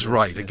invoked his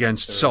right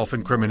against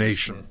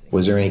self-incrimination.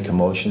 Was there any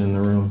commotion in the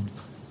room?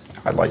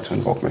 I'd like to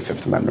invoke my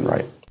Fifth Amendment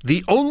right.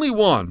 The only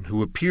one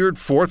who appeared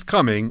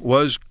forthcoming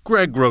was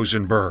Greg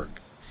Rosenberg.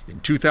 In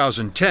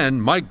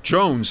 2010, Mike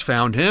Jones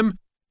found him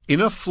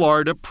in a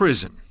Florida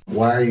prison.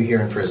 Why are you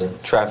here in prison?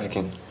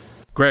 Trafficking.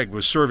 Greg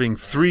was serving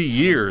 3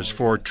 years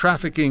for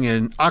trafficking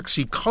in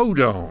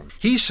oxycodone.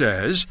 He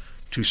says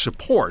to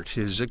support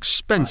his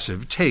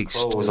expensive taste.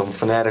 Clothes. I'm a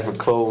fanatic for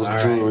clothes,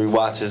 jewelry,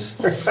 watches.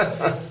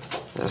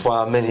 That's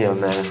why I'm in here,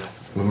 man.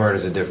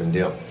 Murder's a different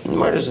deal.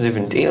 Murder's a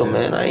different deal,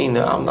 man. I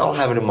don't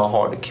have it in my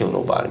heart to kill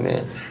nobody,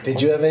 man.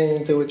 Did you have anything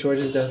to do with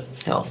George's death?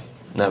 No,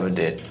 never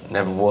did.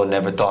 Never would,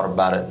 never thought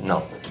about it,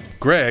 no.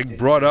 Greg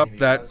brought up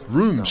that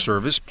room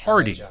service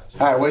party.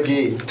 All right, what'd you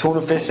eat?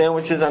 Tuna fish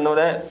sandwiches, I know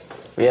that.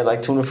 We had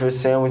like tuna fish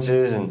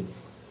sandwiches and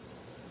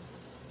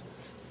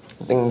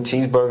I think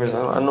cheeseburgers.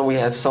 I know we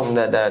had something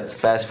that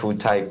fast food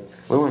type.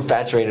 We were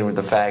infatuated with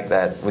the fact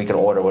that we could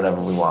order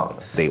whatever we want.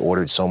 They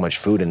ordered so much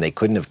food and they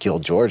couldn't have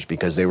killed George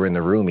because they were in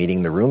the room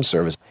eating the room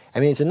service. I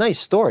mean, it's a nice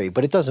story,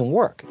 but it doesn't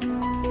work.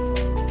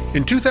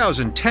 In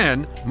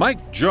 2010,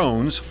 Mike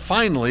Jones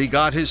finally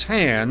got his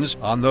hands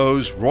on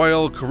those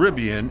Royal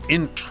Caribbean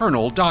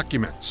internal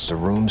documents. The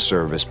room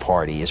service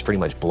party is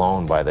pretty much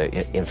blown by the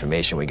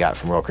information we got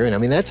from Royal Caribbean. I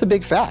mean, that's a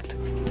big fact.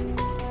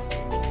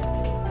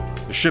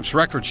 The ship's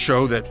records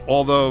show that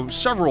although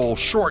several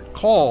short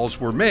calls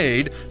were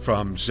made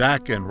from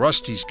Zach and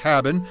Rusty's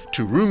cabin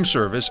to room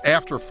service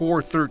after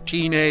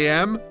 4:13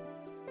 a.m.,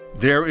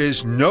 there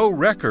is no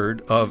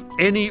record of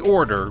any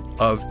order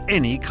of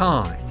any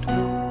kind.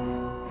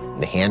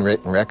 The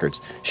handwritten records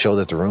show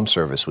that the room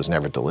service was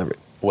never delivered.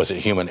 Was it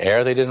human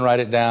error they didn't write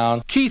it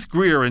down? Keith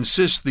Greer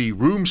insists the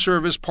room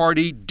service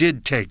party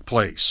did take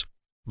place,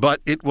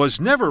 but it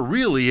was never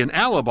really an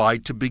alibi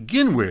to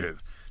begin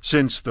with,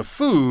 since the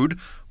food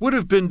would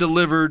have been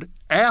delivered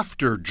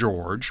after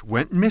George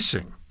went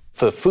missing.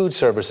 The food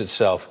service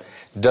itself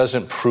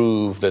doesn't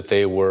prove that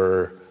they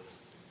were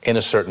in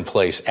a certain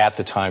place at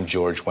the time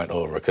George went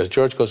over, because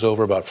George goes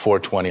over about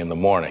 4:20 in the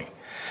morning.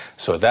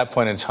 So at that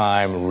point in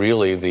time,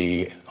 really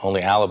the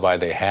only alibi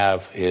they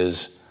have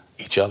is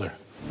each other.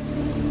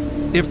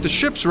 If the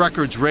ship's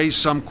records raise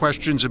some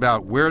questions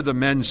about where the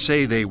men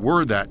say they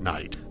were that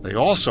night, they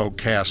also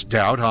cast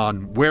doubt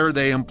on where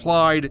they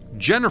implied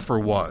Jennifer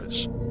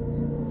was.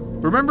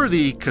 Remember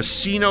the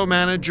casino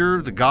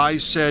manager the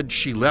guys said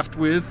she left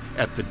with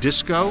at the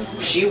disco?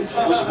 She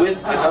was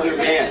with another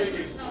man.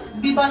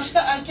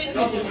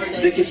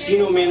 The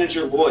casino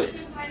manager, Lloyd.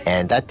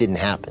 And that didn't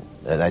happen.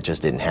 That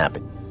just didn't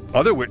happen.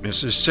 Other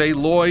witnesses say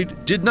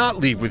Lloyd did not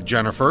leave with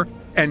Jennifer,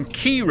 and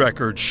key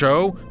records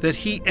show that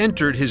he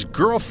entered his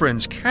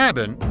girlfriend's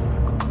cabin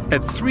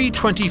at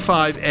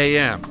 3:25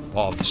 a.m.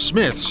 while the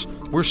Smiths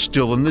were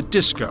still in the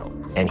disco.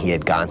 And he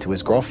had gone to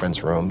his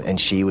girlfriend's room, and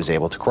she was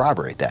able to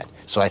corroborate that.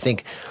 So I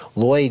think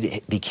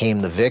Lloyd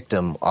became the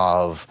victim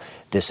of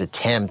this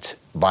attempt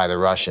by the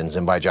Russians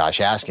and by Josh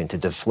Askin to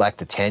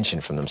deflect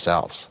attention from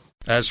themselves.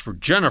 As for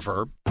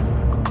Jennifer,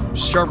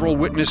 several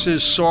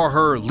witnesses saw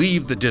her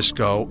leave the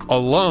disco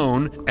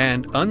alone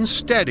and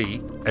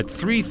unsteady at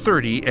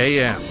 3:30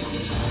 a.m.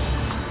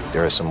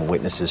 There are some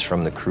witnesses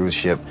from the cruise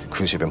ship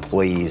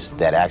employees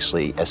that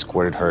actually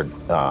escorted her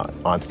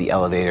onto the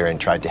elevator and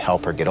tried to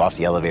help her get off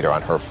the elevator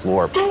on her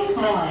floor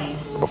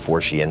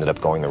before she ended up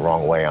going the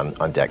wrong way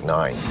on deck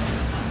 9.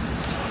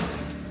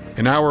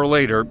 An hour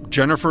later,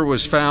 Jennifer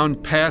was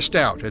found passed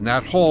out in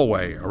that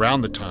hallway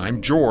around the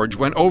time George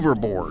went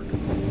overboard.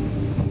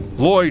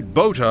 Lloyd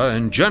Bota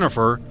and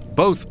Jennifer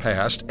both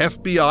passed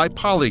FBI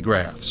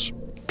polygraphs.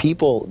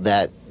 People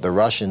that the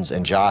Russians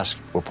and Josh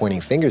were pointing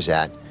fingers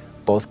at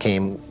both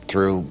came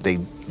through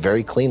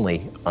very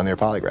cleanly on their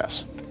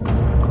polygraphs.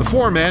 The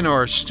four men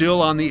are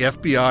still on the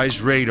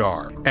FBI's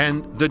radar,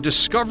 and the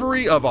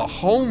discovery of a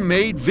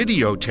homemade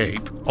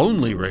videotape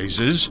only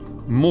raises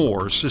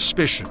more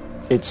suspicion.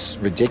 It's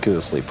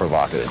ridiculously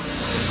provocative.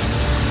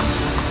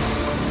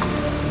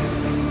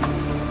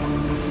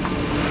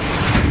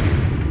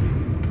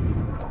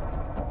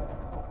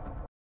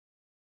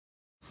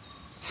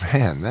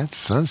 Man, that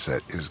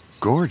sunset is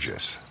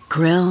gorgeous.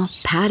 Grill,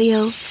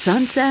 patio,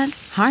 sunset.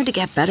 Hard to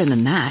get better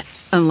than that.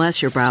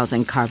 Unless you're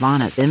browsing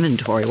Carvana's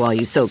inventory while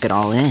you soak it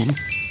all in.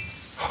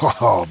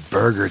 Oh,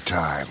 burger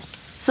time.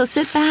 So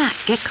sit back,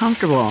 get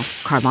comfortable.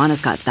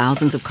 Carvana's got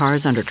thousands of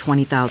cars under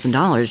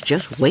 $20,000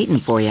 just waiting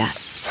for you.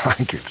 I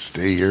could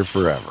stay here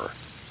forever.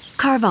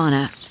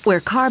 Carvana, where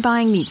car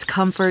buying meets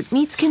comfort,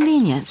 meets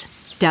convenience.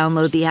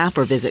 Download the app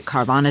or visit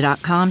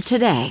Carvana.com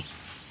today.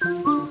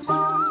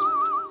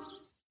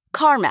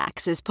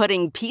 CarMax is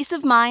putting peace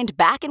of mind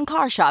back in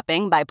car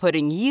shopping by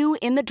putting you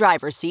in the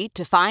driver's seat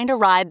to find a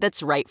ride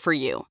that's right for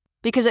you.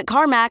 Because at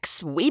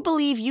CarMax, we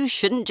believe you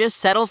shouldn't just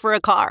settle for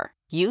a car.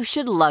 You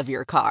should love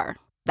your car.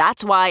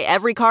 That's why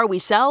every car we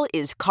sell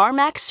is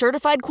CarMax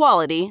certified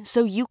quality,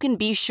 so you can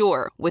be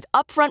sure with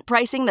upfront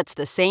pricing that's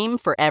the same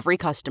for every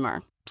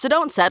customer. So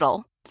don't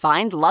settle.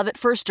 Find love at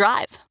first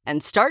drive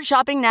and start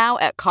shopping now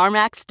at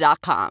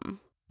CarMax.com.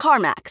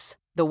 CarMax,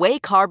 the way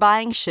car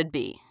buying should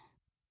be.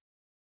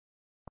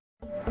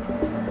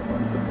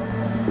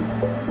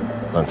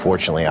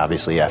 Unfortunately,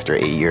 obviously, after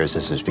 8 years,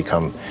 this has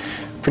become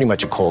pretty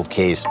much a cold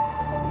case.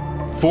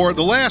 For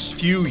the last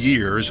few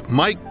years,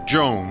 Mike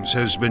Jones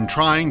has been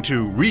trying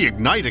to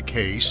reignite a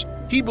case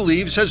he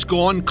believes has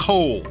gone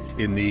cold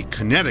in the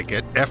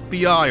Connecticut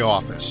FBI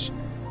office.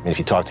 And if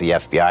you talk to the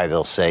FBI,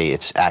 they'll say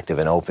it's active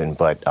and open,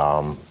 but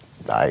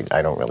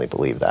I don't really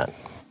believe that.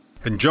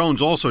 And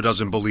Jones also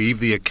doesn't believe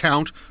the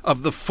account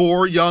of the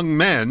four young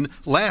men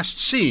last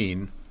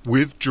seen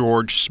with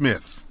George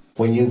Smith.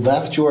 When you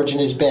left George in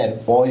his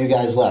bed, all you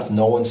guys left.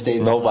 No one stayed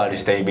behind. Nobody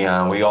stayed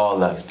behind. We all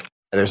left.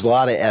 There's a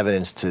lot of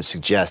evidence to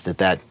suggest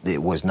that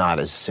it was not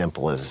as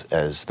simple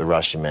as the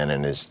Russian men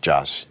and as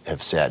Josh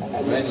have said.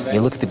 You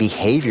look at the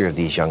behavior of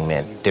these young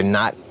men. They're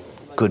not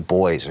good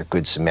boys or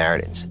good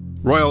Samaritans.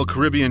 Royal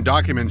Caribbean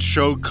documents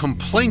show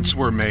complaints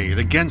were made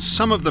against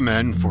some of the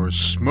men for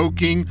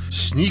smoking,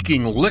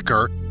 sneaking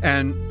liquor,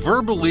 and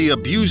verbally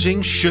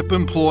abusing ship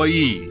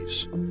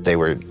employees. They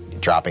were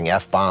dropping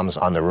F-bombs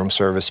on the room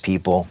service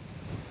people.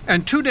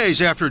 And 2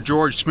 days after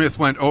George Smith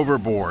went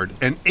overboard,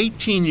 an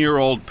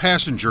 18-year-old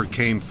passenger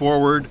came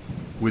forward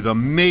with a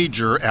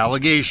major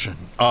allegation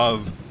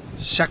of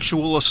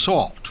sexual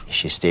assault.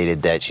 She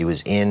stated that she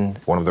was in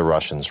one of the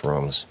Russians'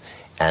 rooms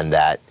and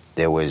that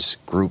there was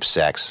group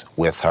sex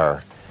with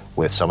her,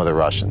 with some of the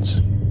Russians.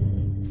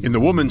 In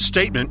the woman's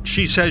statement,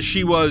 she says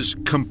she was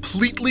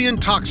completely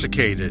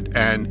intoxicated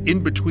and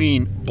in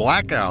between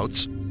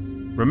blackouts,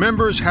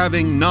 remembers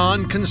having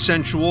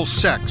non-consensual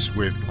sex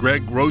with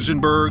Greg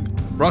Rosenberg,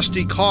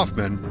 Rusty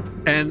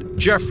Kaufman, and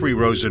Jeffrey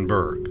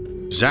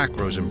Rosenberg, Zach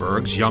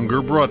Rosenberg's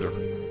younger brother.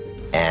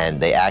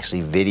 and they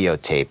actually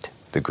videotaped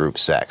the group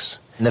sex.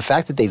 And the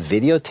fact that they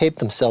videotaped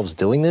themselves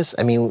doing this,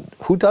 I mean,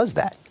 who does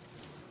that?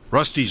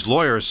 Rusty's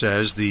lawyer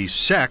says the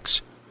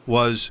sex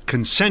was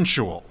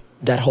consensual.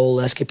 That whole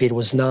escapade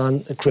was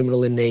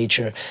non-criminal in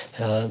nature.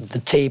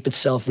 The tape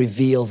itself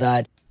revealed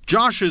that.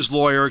 Josh's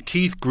lawyer,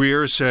 Keith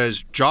Greer,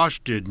 says Josh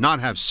did not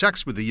have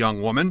sex with the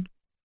young woman,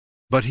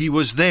 but he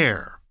was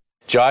there.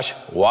 Josh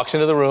walks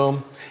into the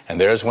room, and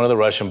there's one of the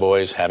Russian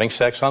boys having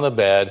sex on the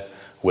bed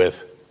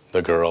with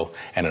the girl,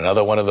 and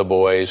another one of the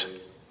boys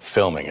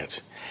filming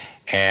it.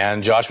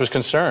 And Josh was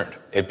concerned.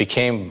 It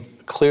became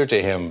clear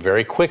to him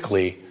very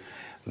quickly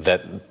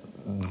that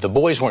the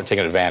boys weren't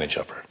taking advantage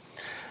of her.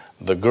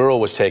 The girl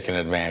was taking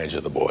advantage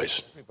of the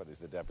boys.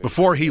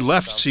 Before he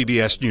left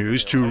CBS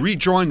News to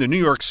rejoin the New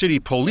York City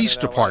Police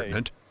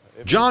Department,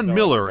 John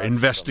Miller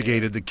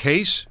investigated the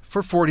case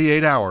for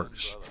 48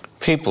 hours.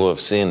 People who have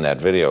seen that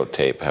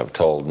videotape have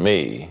told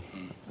me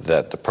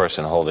that the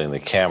person holding the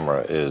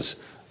camera is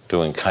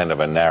doing kind of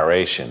a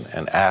narration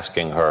and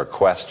asking her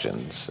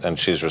questions, and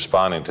she's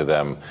responding to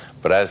them,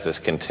 but as this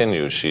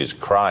continues, she's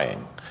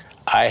crying.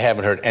 I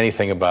haven't heard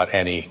anything about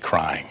any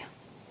crying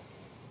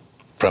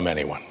from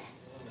anyone.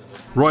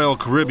 Royal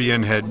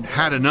Caribbean had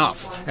had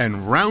enough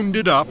and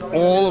rounded up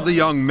all of the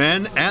young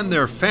men and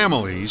their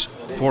families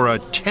for a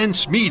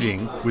tense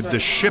meeting with the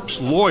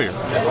ship's lawyer.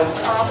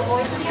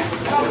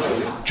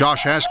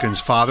 Josh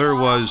Askin's father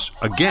was,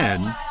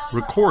 again,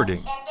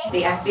 recording.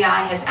 The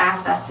FBI has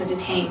asked us to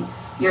detain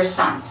your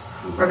sons.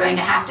 We're going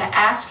to have to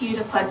ask you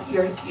to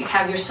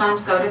have your sons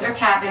go to their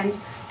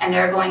cabins, and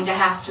they're going to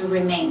have to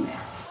remain there.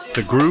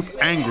 The group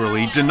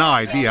angrily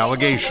denied the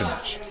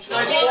allegations.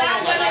 They're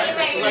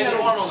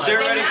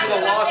ready for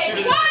the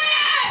lawsuit.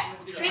 Quiet!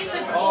 This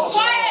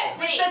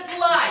is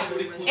lie.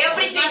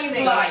 Everything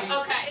is lie.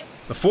 Okay.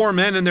 The four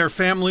men and their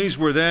families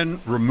were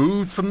then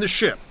removed from the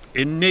ship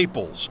in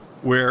Naples,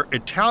 where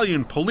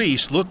Italian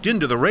police looked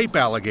into the rape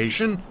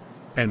allegation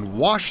and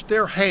washed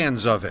their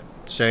hands of it,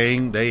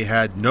 saying they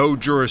had no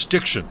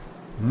jurisdiction.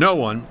 No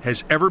one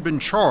has ever been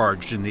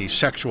charged in the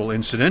sexual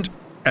incident,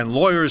 and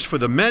lawyers for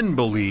the men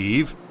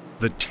believe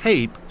the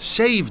tape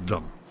saved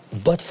them.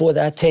 But for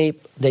that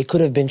tape, they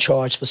could have been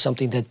charged for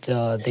something that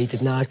they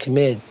did not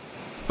commit.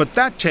 But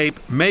that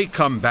tape may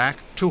come back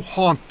to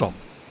haunt them.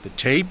 The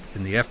tape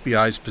in the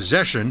FBI's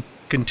possession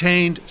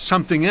contained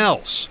something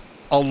else,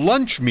 a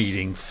lunch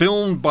meeting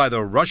filmed by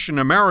the Russian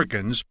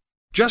Americans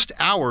just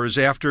hours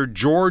after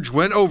George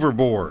went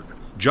overboard.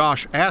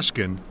 Josh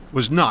Askin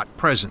was not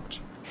present.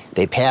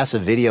 They pass a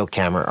video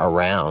camera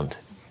around,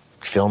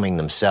 filming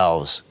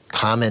themselves,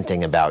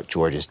 commenting about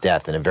George's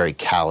death in a very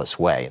callous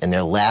way. And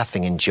they're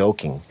laughing and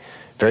joking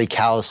very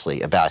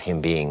callously about him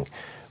being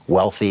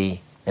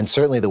wealthy. And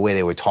certainly the way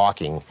they were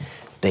talking,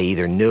 they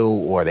either knew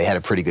or they had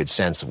a pretty good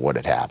sense of what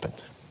had happened.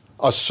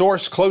 A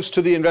source close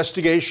to the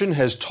investigation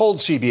has told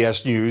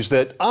CBS News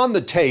that on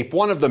the tape,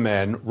 one of the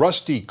men,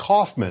 Rusty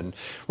Kaufman,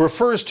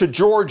 refers to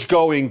George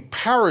going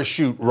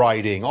parachute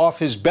riding off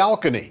his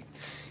balcony.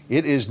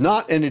 It is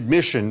not an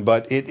admission,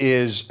 but it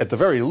is, at the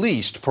very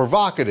least,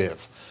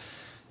 provocative.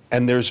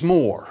 And there's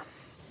more.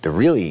 The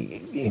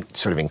really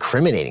sort of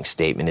incriminating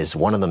statement is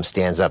one of them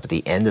stands up at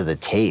the end of the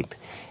tape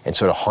and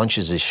sort of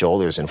hunches his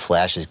shoulders and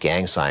flashes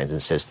gang signs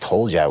and says,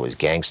 "Told you I was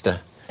gangsta."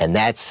 And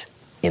that's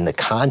in the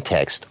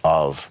context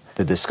of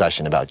the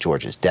discussion about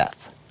George's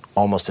death,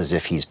 almost as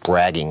if he's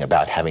bragging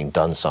about having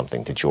done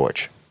something to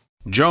George.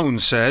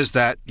 Jones says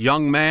that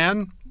young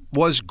man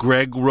was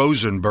Greg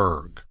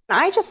Rosenberg.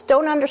 I just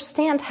don't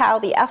understand how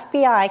the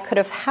FBI could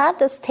have had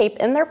this tape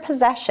in their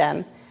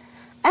possession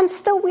and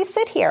still we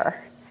sit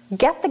here.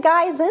 Get the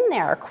guys in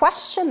there,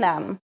 question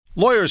them.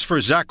 Lawyers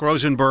for Zach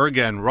Rosenberg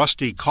and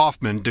Rusty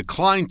Kaufman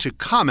declined to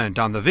comment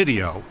on the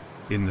video.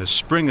 In the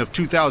spring of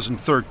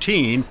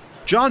 2013,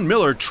 John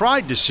Miller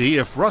tried to see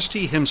if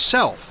Rusty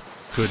himself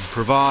could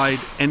provide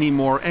any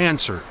more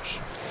answers.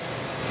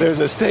 There's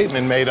a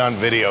statement made on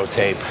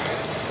videotape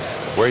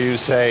where you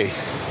say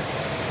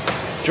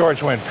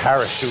George went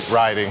parachute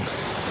riding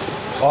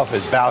off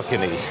his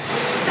balcony.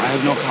 I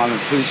have no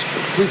comment.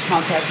 Please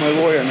contact my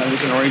lawyer and then we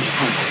can arrange a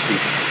time to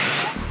speak.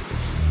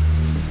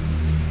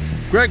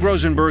 Greg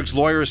Rosenberg's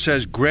lawyer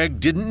says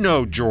Greg didn't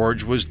know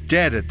George was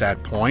dead at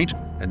that point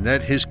and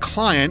that his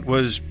client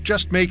was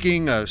just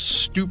making a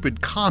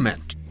stupid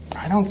comment.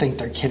 I don't think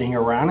they're kidding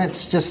around.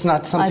 It's just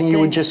not something you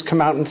would just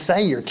come out and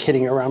say you're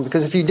kidding around,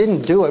 because if you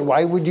didn't do it,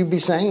 why would you be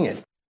saying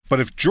it?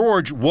 But if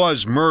George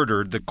was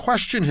murdered, the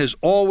question has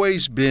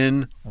always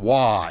been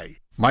why.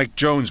 Mike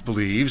Jones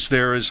believes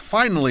there is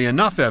finally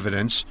enough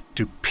evidence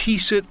to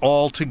piece it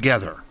all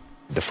together.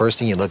 The first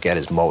thing you look at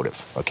is motive,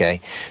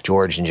 okay?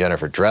 George and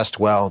Jennifer dressed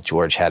well.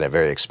 George had a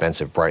very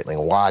expensive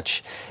Breitling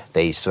watch.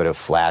 They sort of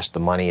flashed the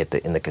money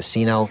in the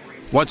casino.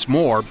 What's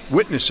more,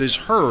 witnesses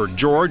heard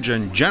George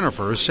and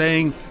Jennifer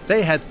saying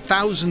they had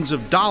thousands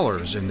of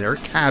dollars in their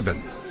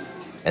cabin.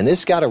 And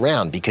this got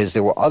around because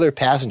there were other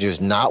passengers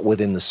not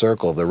within the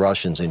circle of the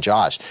Russians and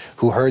Josh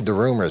who heard the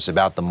rumors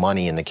about the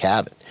money in the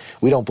cabin.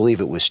 We don't believe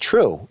it was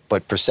true,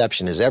 but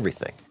perception is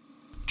everything.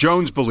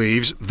 Jones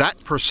believes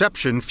that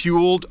perception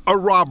fueled a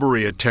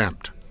robbery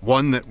attempt,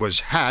 one that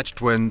was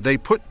hatched when they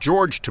put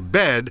George to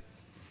bed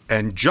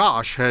and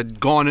Josh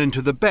had gone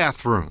into the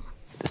bathroom.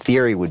 The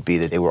theory would be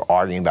that they were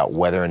arguing about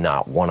whether or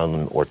not one of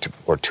them or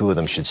two of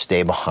them should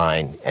stay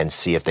behind and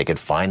see if they could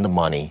find the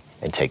money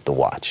and take the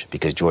watch,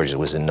 because George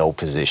was in no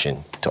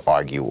position to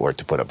argue or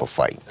to put up a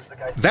fight.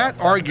 That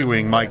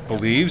arguing, Mike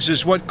believes,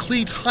 is what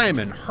Clete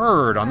Hyman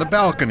heard on the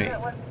balcony.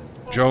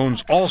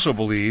 Jones also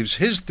believes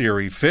his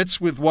theory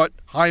fits with what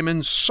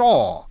Hyman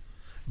saw,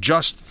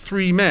 just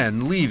 3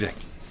 men leaving.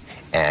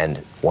 And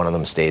one of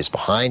them stays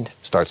behind,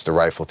 starts to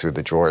rifle through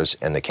the drawers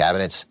and the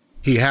cabinets.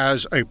 He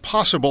has a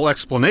possible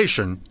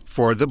explanation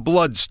for the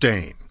blood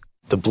stain.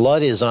 The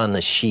blood is on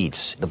the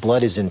sheets. The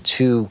blood is in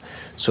 2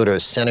 sort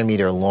of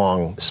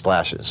centimeter-long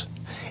splashes.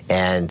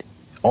 And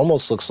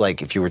almost looks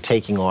like if you were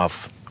taking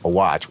off a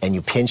watch and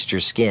you pinched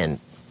your skin,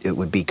 it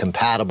would be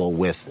compatible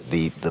with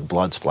the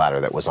blood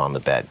splatter that was on the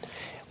bed.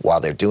 While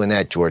they're doing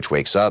that, George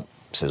wakes up,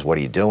 says, "What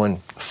are you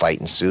doing?" A fight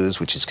ensues,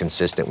 which is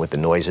consistent with the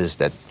noises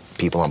that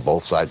people on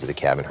both sides of the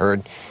cabin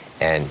heard.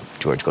 And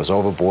George goes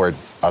overboard.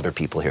 Other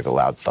people hear the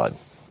loud thud.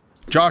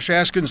 Josh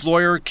Askin's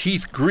lawyer,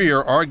 Keith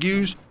Greer,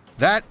 argues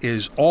that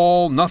is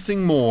all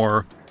nothing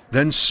more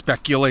than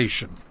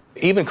speculation.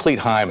 Even Clete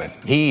Hyman,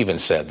 he even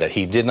said that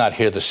he did not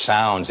hear the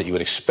sounds that you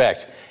would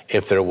expect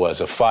if there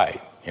was a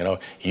fight. You know,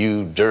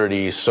 you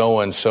dirty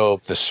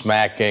so-and-so, the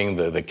smacking,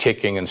 the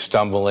kicking and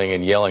stumbling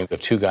and yelling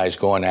of 2 guys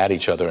going at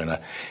each other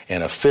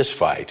in a fist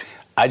fight.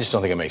 I just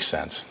don't think it makes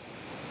sense.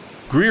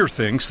 Greer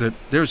thinks that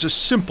there's a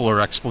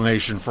simpler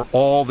explanation for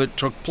all that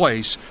took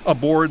place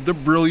aboard the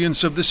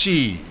Brilliance of the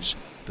Seas,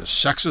 the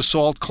sex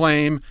assault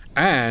claim,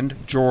 and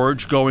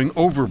George going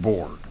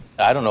overboard.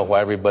 I don't know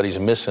why everybody's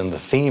missing the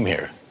theme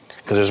here,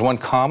 because there's one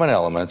common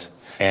element,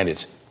 and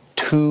it's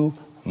too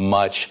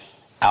much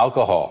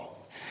alcohol.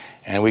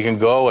 And we can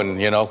go and,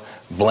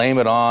 blame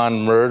it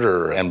on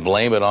murder and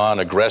blame it on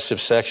aggressive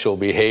sexual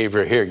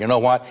behavior here. You know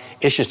what?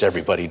 It's just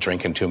everybody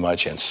drinking too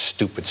much and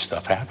stupid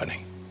stuff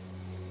happening.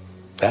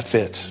 That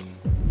fits.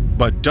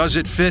 But does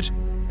it fit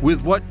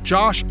with what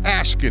Josh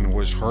Askin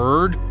was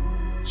heard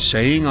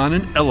saying on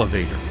an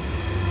elevator?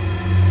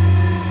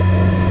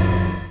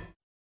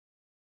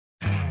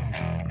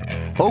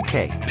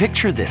 Okay,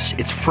 picture this.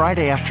 It's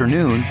Friday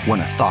afternoon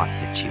when a thought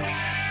hits you.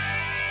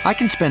 I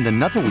can spend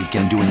another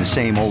weekend doing the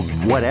same old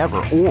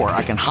whatever, or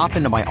I can hop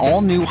into my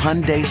all-new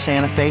Hyundai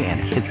Santa Fe and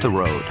hit the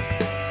road.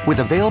 With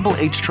available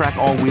H-Track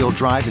all-wheel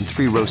drive and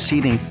 3-row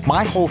seating,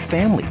 my whole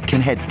family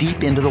can head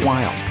deep into the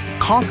wild.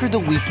 Conquer the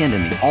weekend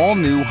in the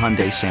all-new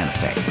Hyundai Santa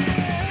Fe.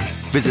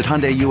 Visit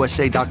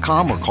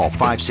HyundaiUSA.com or call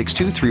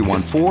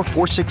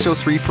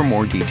 562-314-4603 for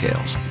more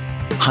details.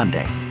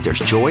 Hyundai, there's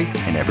joy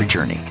in every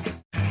journey.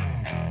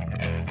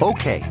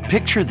 Okay,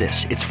 picture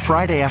this. It's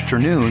Friday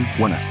afternoon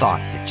when a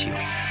thought hits you.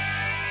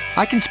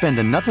 I can spend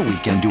another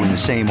weekend doing the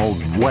same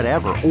old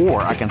whatever,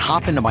 or I can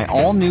hop into my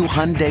all-new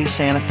Hyundai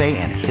Santa Fe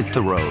and hit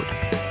the road.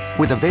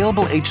 With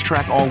available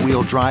H-Track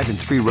all-wheel drive and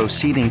 3-row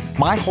seating,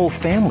 my whole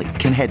family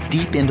can head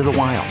deep into the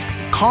wild.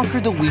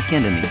 Conquer the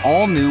weekend in the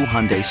all-new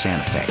Hyundai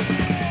Santa Fe.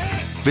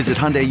 Visit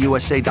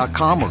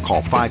HyundaiUSA.com or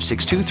call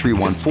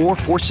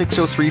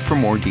 562-314-4603 for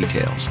more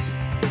details.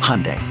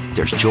 Hyundai,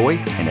 there's joy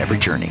in every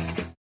journey.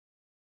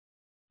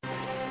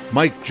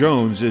 Mike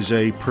Jones is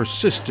a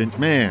persistent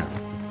man,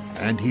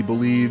 and he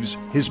believes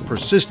his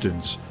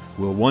persistence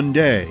will one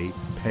day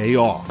pay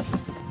off.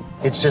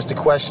 It's just a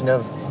question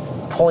of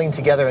pulling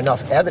together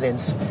enough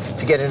evidence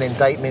to get an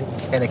indictment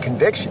and a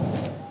conviction.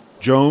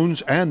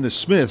 Jones and the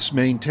Smiths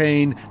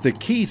maintain the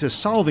key to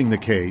solving the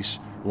case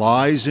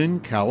lies in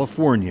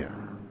California.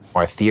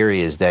 Our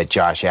theory is that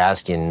Josh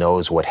Askin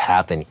knows what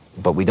happened,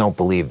 but we don't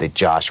believe that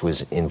Josh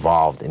was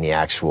involved in the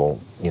actual,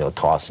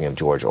 tossing of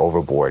George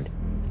overboard.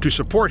 To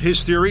support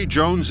his theory,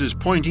 Jones is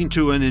pointing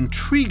to an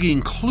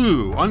intriguing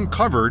clue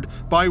uncovered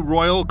by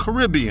Royal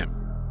Caribbean.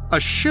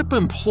 A ship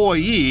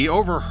employee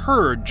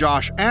overheard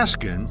Josh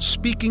Askin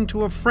speaking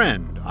to a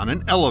friend on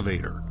an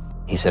elevator.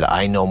 He said,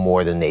 "I know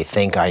more than they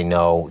think I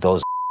know.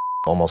 Those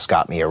almost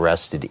got me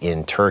arrested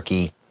in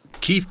Turkey."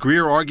 Keith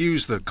Greer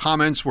argues the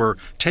comments were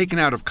taken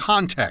out of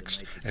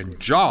context, and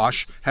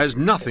Josh has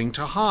nothing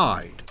to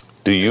hide.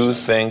 Do you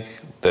think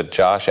that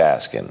Josh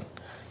Askin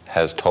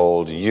has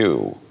told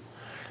you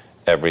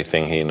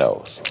everything he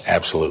knows?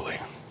 Absolutely.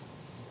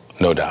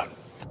 No doubt.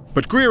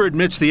 But Greer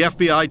admits the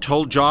FBI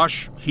told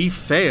Josh he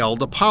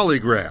failed a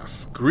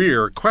polygraph.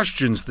 Greer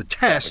questions the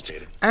test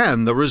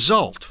and the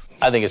result.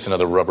 I think it's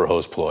another rubber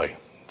hose ploy,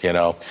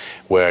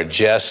 where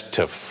just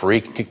to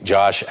freak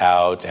Josh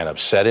out and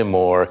upset him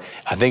more.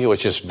 I think it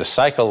was just the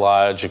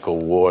psychological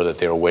war that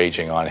they were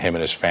waging on him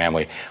and his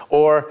family,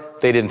 or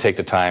they didn't take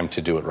the time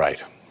to do it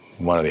right.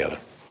 One or the other.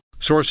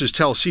 Sources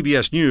tell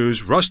CBS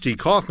News Rusty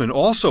Kaufman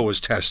also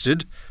was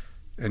tested,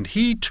 and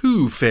he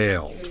too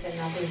failed.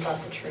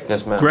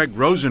 Yes, ma'am. Greg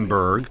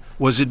Rosenberg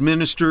was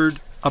administered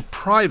a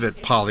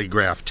private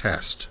polygraph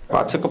test.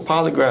 I took a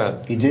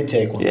polygraph. You did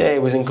take one? Yeah,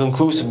 it was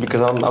inconclusive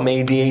because I'm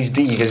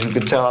ADHD, because you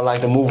could tell I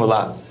like to move a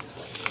lot.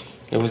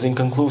 It was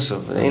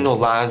inconclusive. There ain't no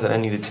lies that I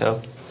need to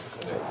tell.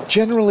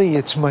 Generally,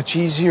 it's much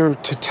easier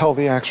to tell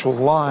the actual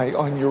lie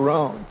on your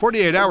own.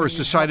 48 Hours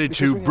decided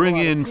to bring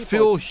in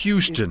Phil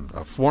Houston,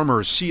 a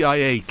former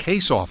CIA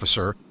case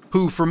officer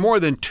who for more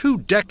than 2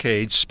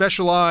 decades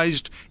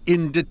specialized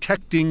in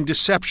detecting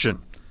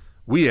deception.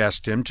 We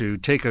asked him to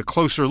take a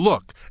closer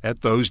look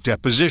at those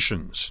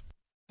depositions.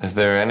 Is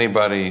there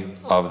anybody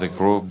of the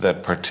group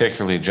that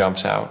particularly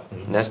jumps out?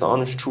 That's the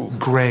honest truth.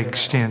 Greg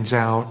stands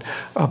out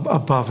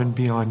above and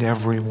beyond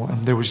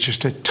everyone. There was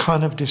just a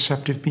ton of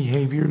deceptive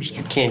behaviors.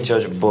 You can't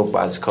judge a book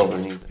by its cover.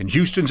 In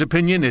Houston's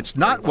opinion, it's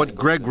not what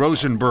Greg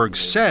Rosenberg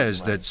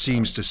says that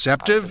seems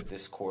deceptive.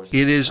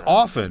 It is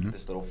often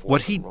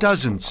what he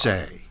doesn't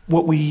say.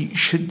 What we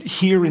should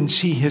hear and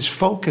see his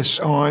focus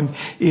on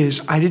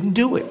is, I didn't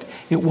do it.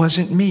 It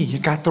wasn't me. You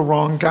got the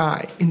wrong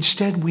guy.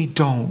 Instead, we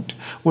don't.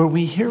 Where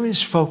we hear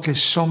his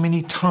focus so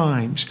many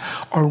times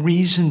are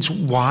reasons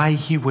why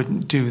he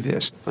wouldn't do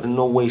this. But in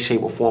no way,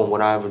 shape, or form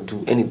would I ever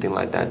do anything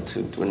like that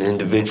to an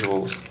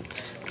individual.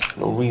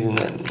 No reason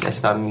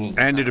that's not me.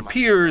 And it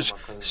appears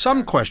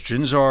some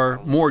questions are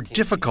more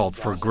difficult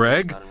for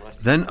Greg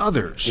than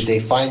others. Did they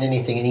find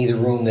anything in either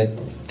room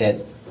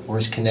that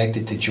was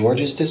connected to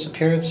George's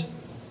disappearance?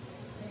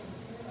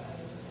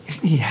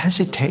 He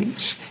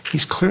hesitates.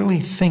 He's clearly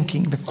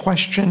thinking. The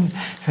question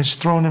has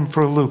thrown him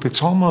for a loop.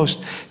 It's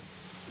almost,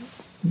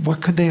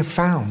 what could they have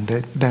found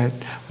that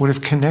would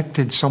have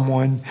connected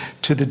someone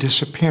to the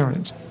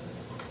disappearance?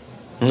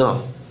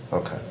 No.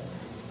 Okay.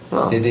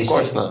 No, Did they of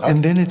course say, not.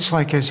 And then it's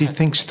like, as he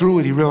thinks through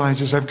it, he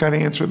realizes, I've got to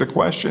answer the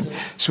question.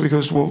 So he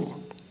goes, well,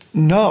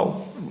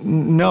 no.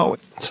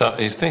 So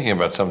he's thinking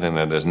about something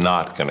that is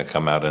not going to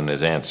come out in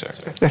his answer.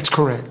 That's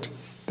correct.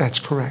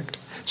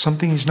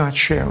 Something he's not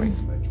sharing.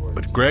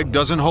 But Greg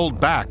doesn't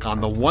hold back on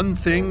the one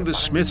thing the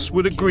Smiths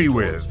would agree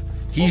with.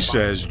 He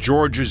says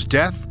George's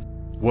death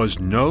was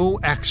no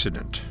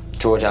accident.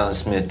 George Allen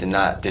Smith did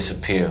not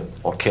disappear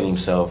or kill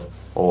himself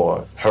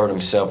or hurt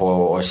himself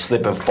or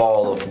slip and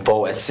fall off a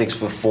boat at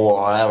 6'4"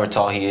 or however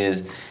tall he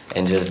is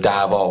and just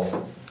dive off.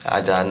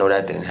 I know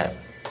that didn't happen.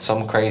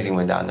 Something crazy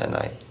went down that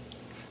night.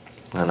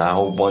 And I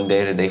hope one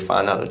day that they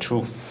find out the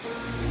truth.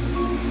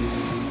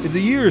 In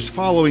the years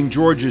following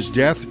George's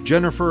death,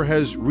 Jennifer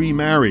has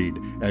remarried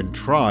and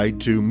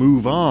tried to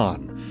move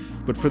on.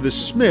 But for the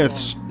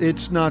Smiths,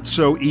 it's not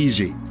so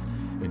easy.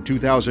 In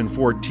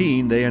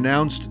 2014, they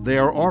announced they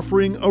are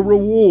offering a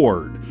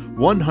reward,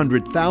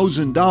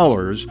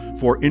 $100,000,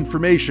 for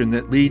information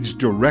that leads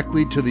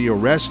directly to the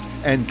arrest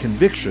and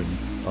conviction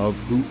of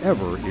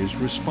whoever is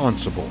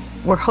responsible.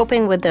 We're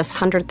hoping with this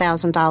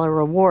 $100,000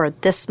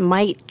 reward, this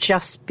might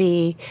just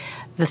be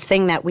the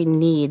thing that we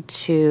need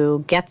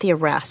to get the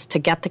arrest, to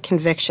get the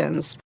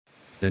convictions.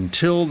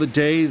 Until the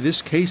day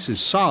this case is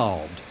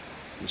solved,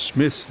 the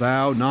Smiths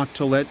vow not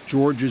to let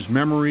George's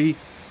memory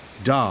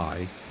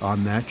die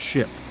on that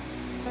ship.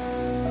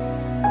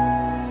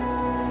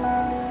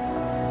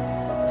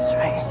 That's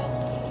right.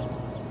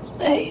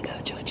 There you go,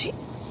 Georgie.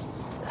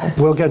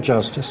 We'll get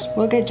justice.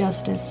 We'll get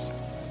justice.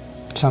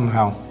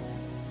 Somehow.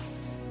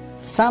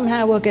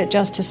 Somehow we'll get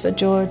justice for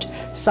George.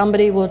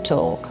 Somebody will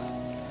talk.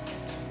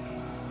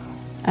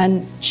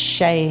 And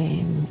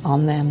shame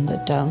on them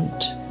that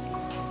don't.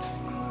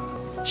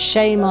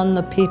 Shame on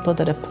the people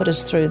that have put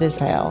us through this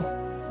hell.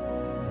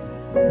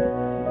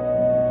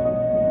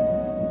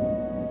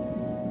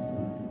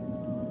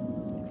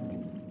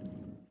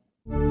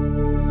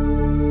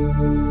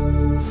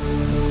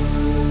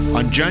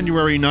 On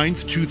January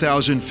 9th,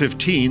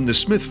 2015, the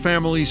Smith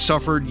family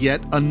suffered yet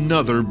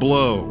another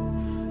blow.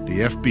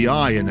 The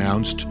FBI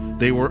announced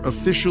they were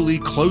officially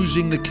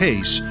closing the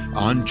case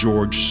on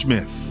George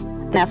Smith.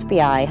 The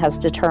FBI has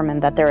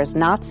determined that there is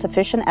not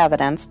sufficient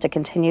evidence to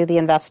continue the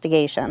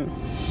investigation.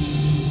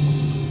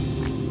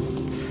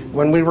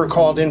 When we were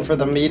called in for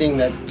the meeting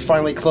that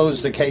finally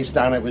closed the case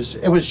down, it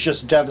was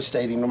just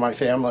devastating to my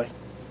family.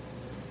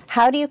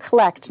 How do you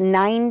collect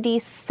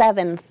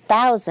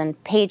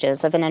 97,000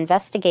 pages of an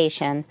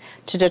investigation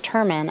to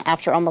determine,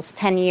 after almost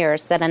 10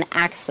 years, that an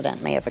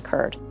accident may have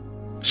occurred?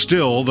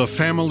 Still, the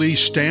family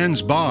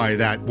stands by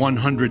that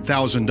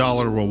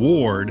 $100,000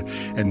 reward,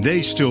 and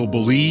they still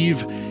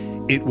believe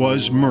it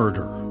was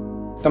murder.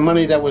 The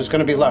money that was going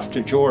to be left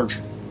to George,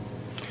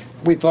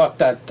 we thought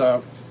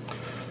that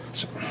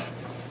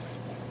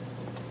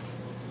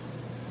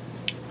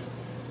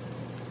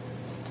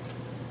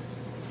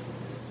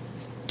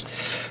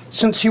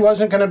since he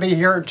wasn't going to be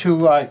here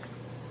to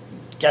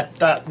get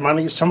that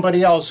money,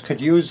 somebody else could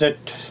use it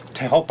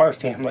to help our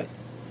family.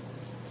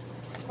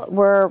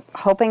 We're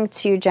hoping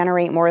to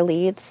generate more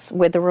leads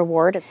with the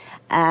reward,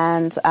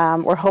 and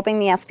we're hoping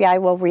the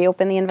FBI will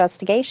reopen the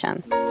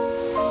investigation.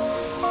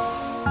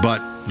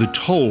 But the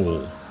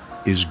toll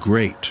is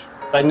great.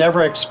 I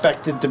never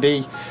expected to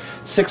be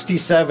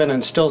 67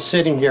 and still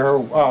sitting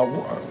here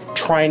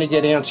trying to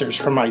get answers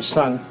from my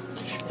son.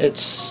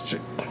 It's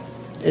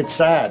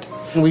sad.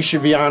 We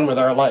should be on with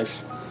our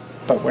life,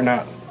 but we're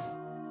not.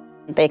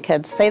 They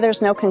could say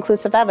there's no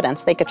conclusive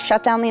evidence. They could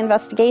shut down the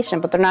investigation,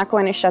 but they're not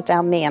going to shut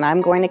down me, and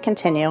I'm going to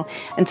continue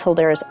until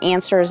there is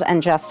answers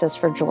and justice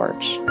for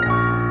George.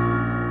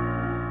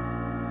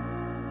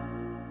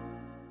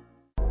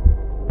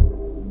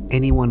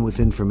 Anyone with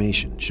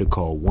information should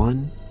call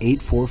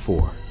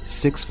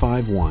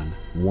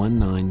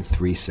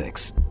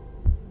 1-844-651-1936.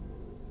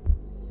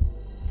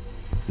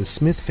 The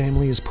Smith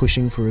family is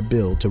pushing for a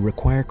bill to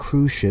require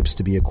cruise ships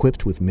to be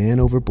equipped with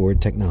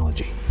man-overboard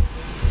technology.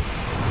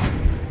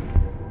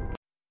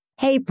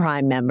 Hey,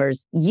 Prime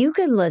members, you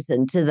can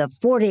listen to the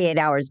 48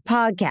 Hours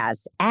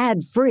podcast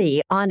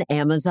ad-free on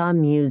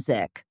Amazon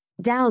Music.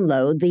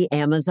 Download the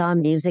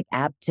Amazon Music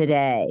app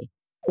today.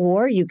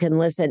 Or you can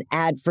listen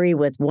ad-free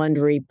with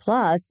Wondery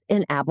Plus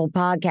in Apple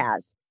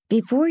Podcasts.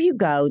 Before you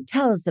go,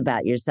 tell us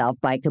about yourself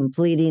by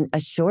completing a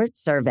short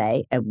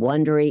survey at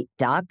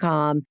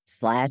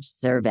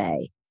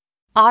Wondery.com/survey.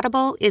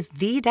 Audible is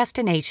the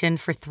destination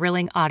for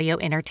thrilling audio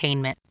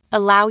entertainment.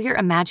 Allow your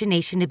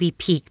imagination to be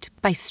piqued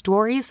by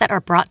stories that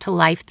are brought to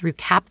life through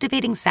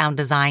captivating sound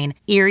design,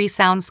 eerie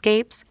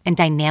soundscapes, and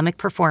dynamic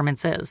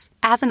performances.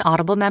 As an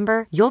Audible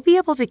member, you'll be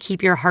able to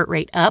keep your heart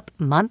rate up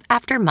month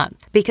after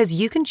month because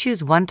you can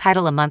choose one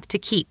title a month to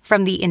keep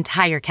from the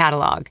entire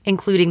catalog,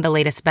 including the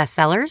latest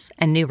bestsellers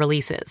and new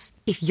releases.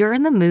 If you're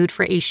in the mood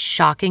for a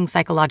shocking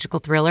psychological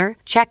thriller,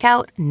 check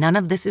out None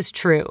of This Is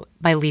True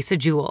by Lisa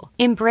Jewell.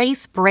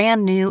 Embrace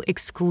brand new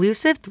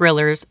exclusive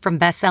thrillers from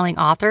best-selling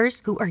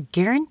authors who are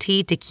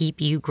guaranteed to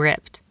keep you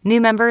gripped. New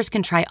members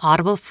can try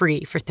Audible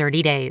free for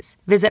 30 days.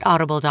 Visit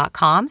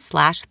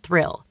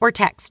audible.com/thrill or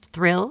text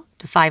thrill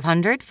to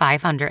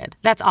 500-500.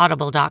 That's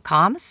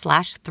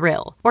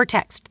audible.com/thrill or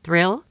text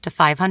thrill to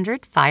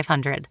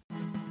 500-500.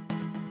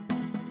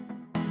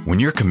 When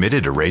you're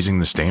committed to raising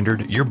the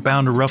standard, you're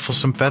bound to ruffle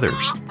some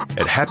feathers.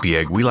 At Happy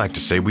Egg, we like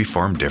to say we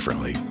farm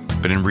differently.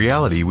 But in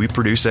reality, we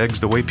produce eggs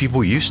the way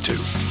people used to,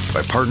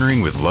 by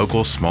partnering with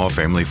local small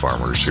family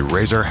farmers who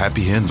raise our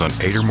happy hens on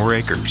 8 or more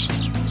acres.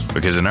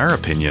 Because in our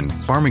opinion,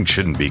 farming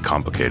shouldn't be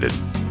complicated.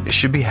 It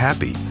should be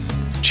happy.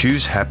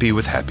 Choose happy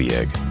with Happy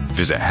Egg.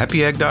 Visit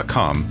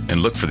happyegg.com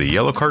and look for the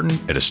yellow carton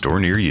at a store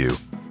near you.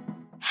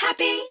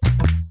 Happy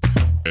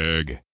Egg.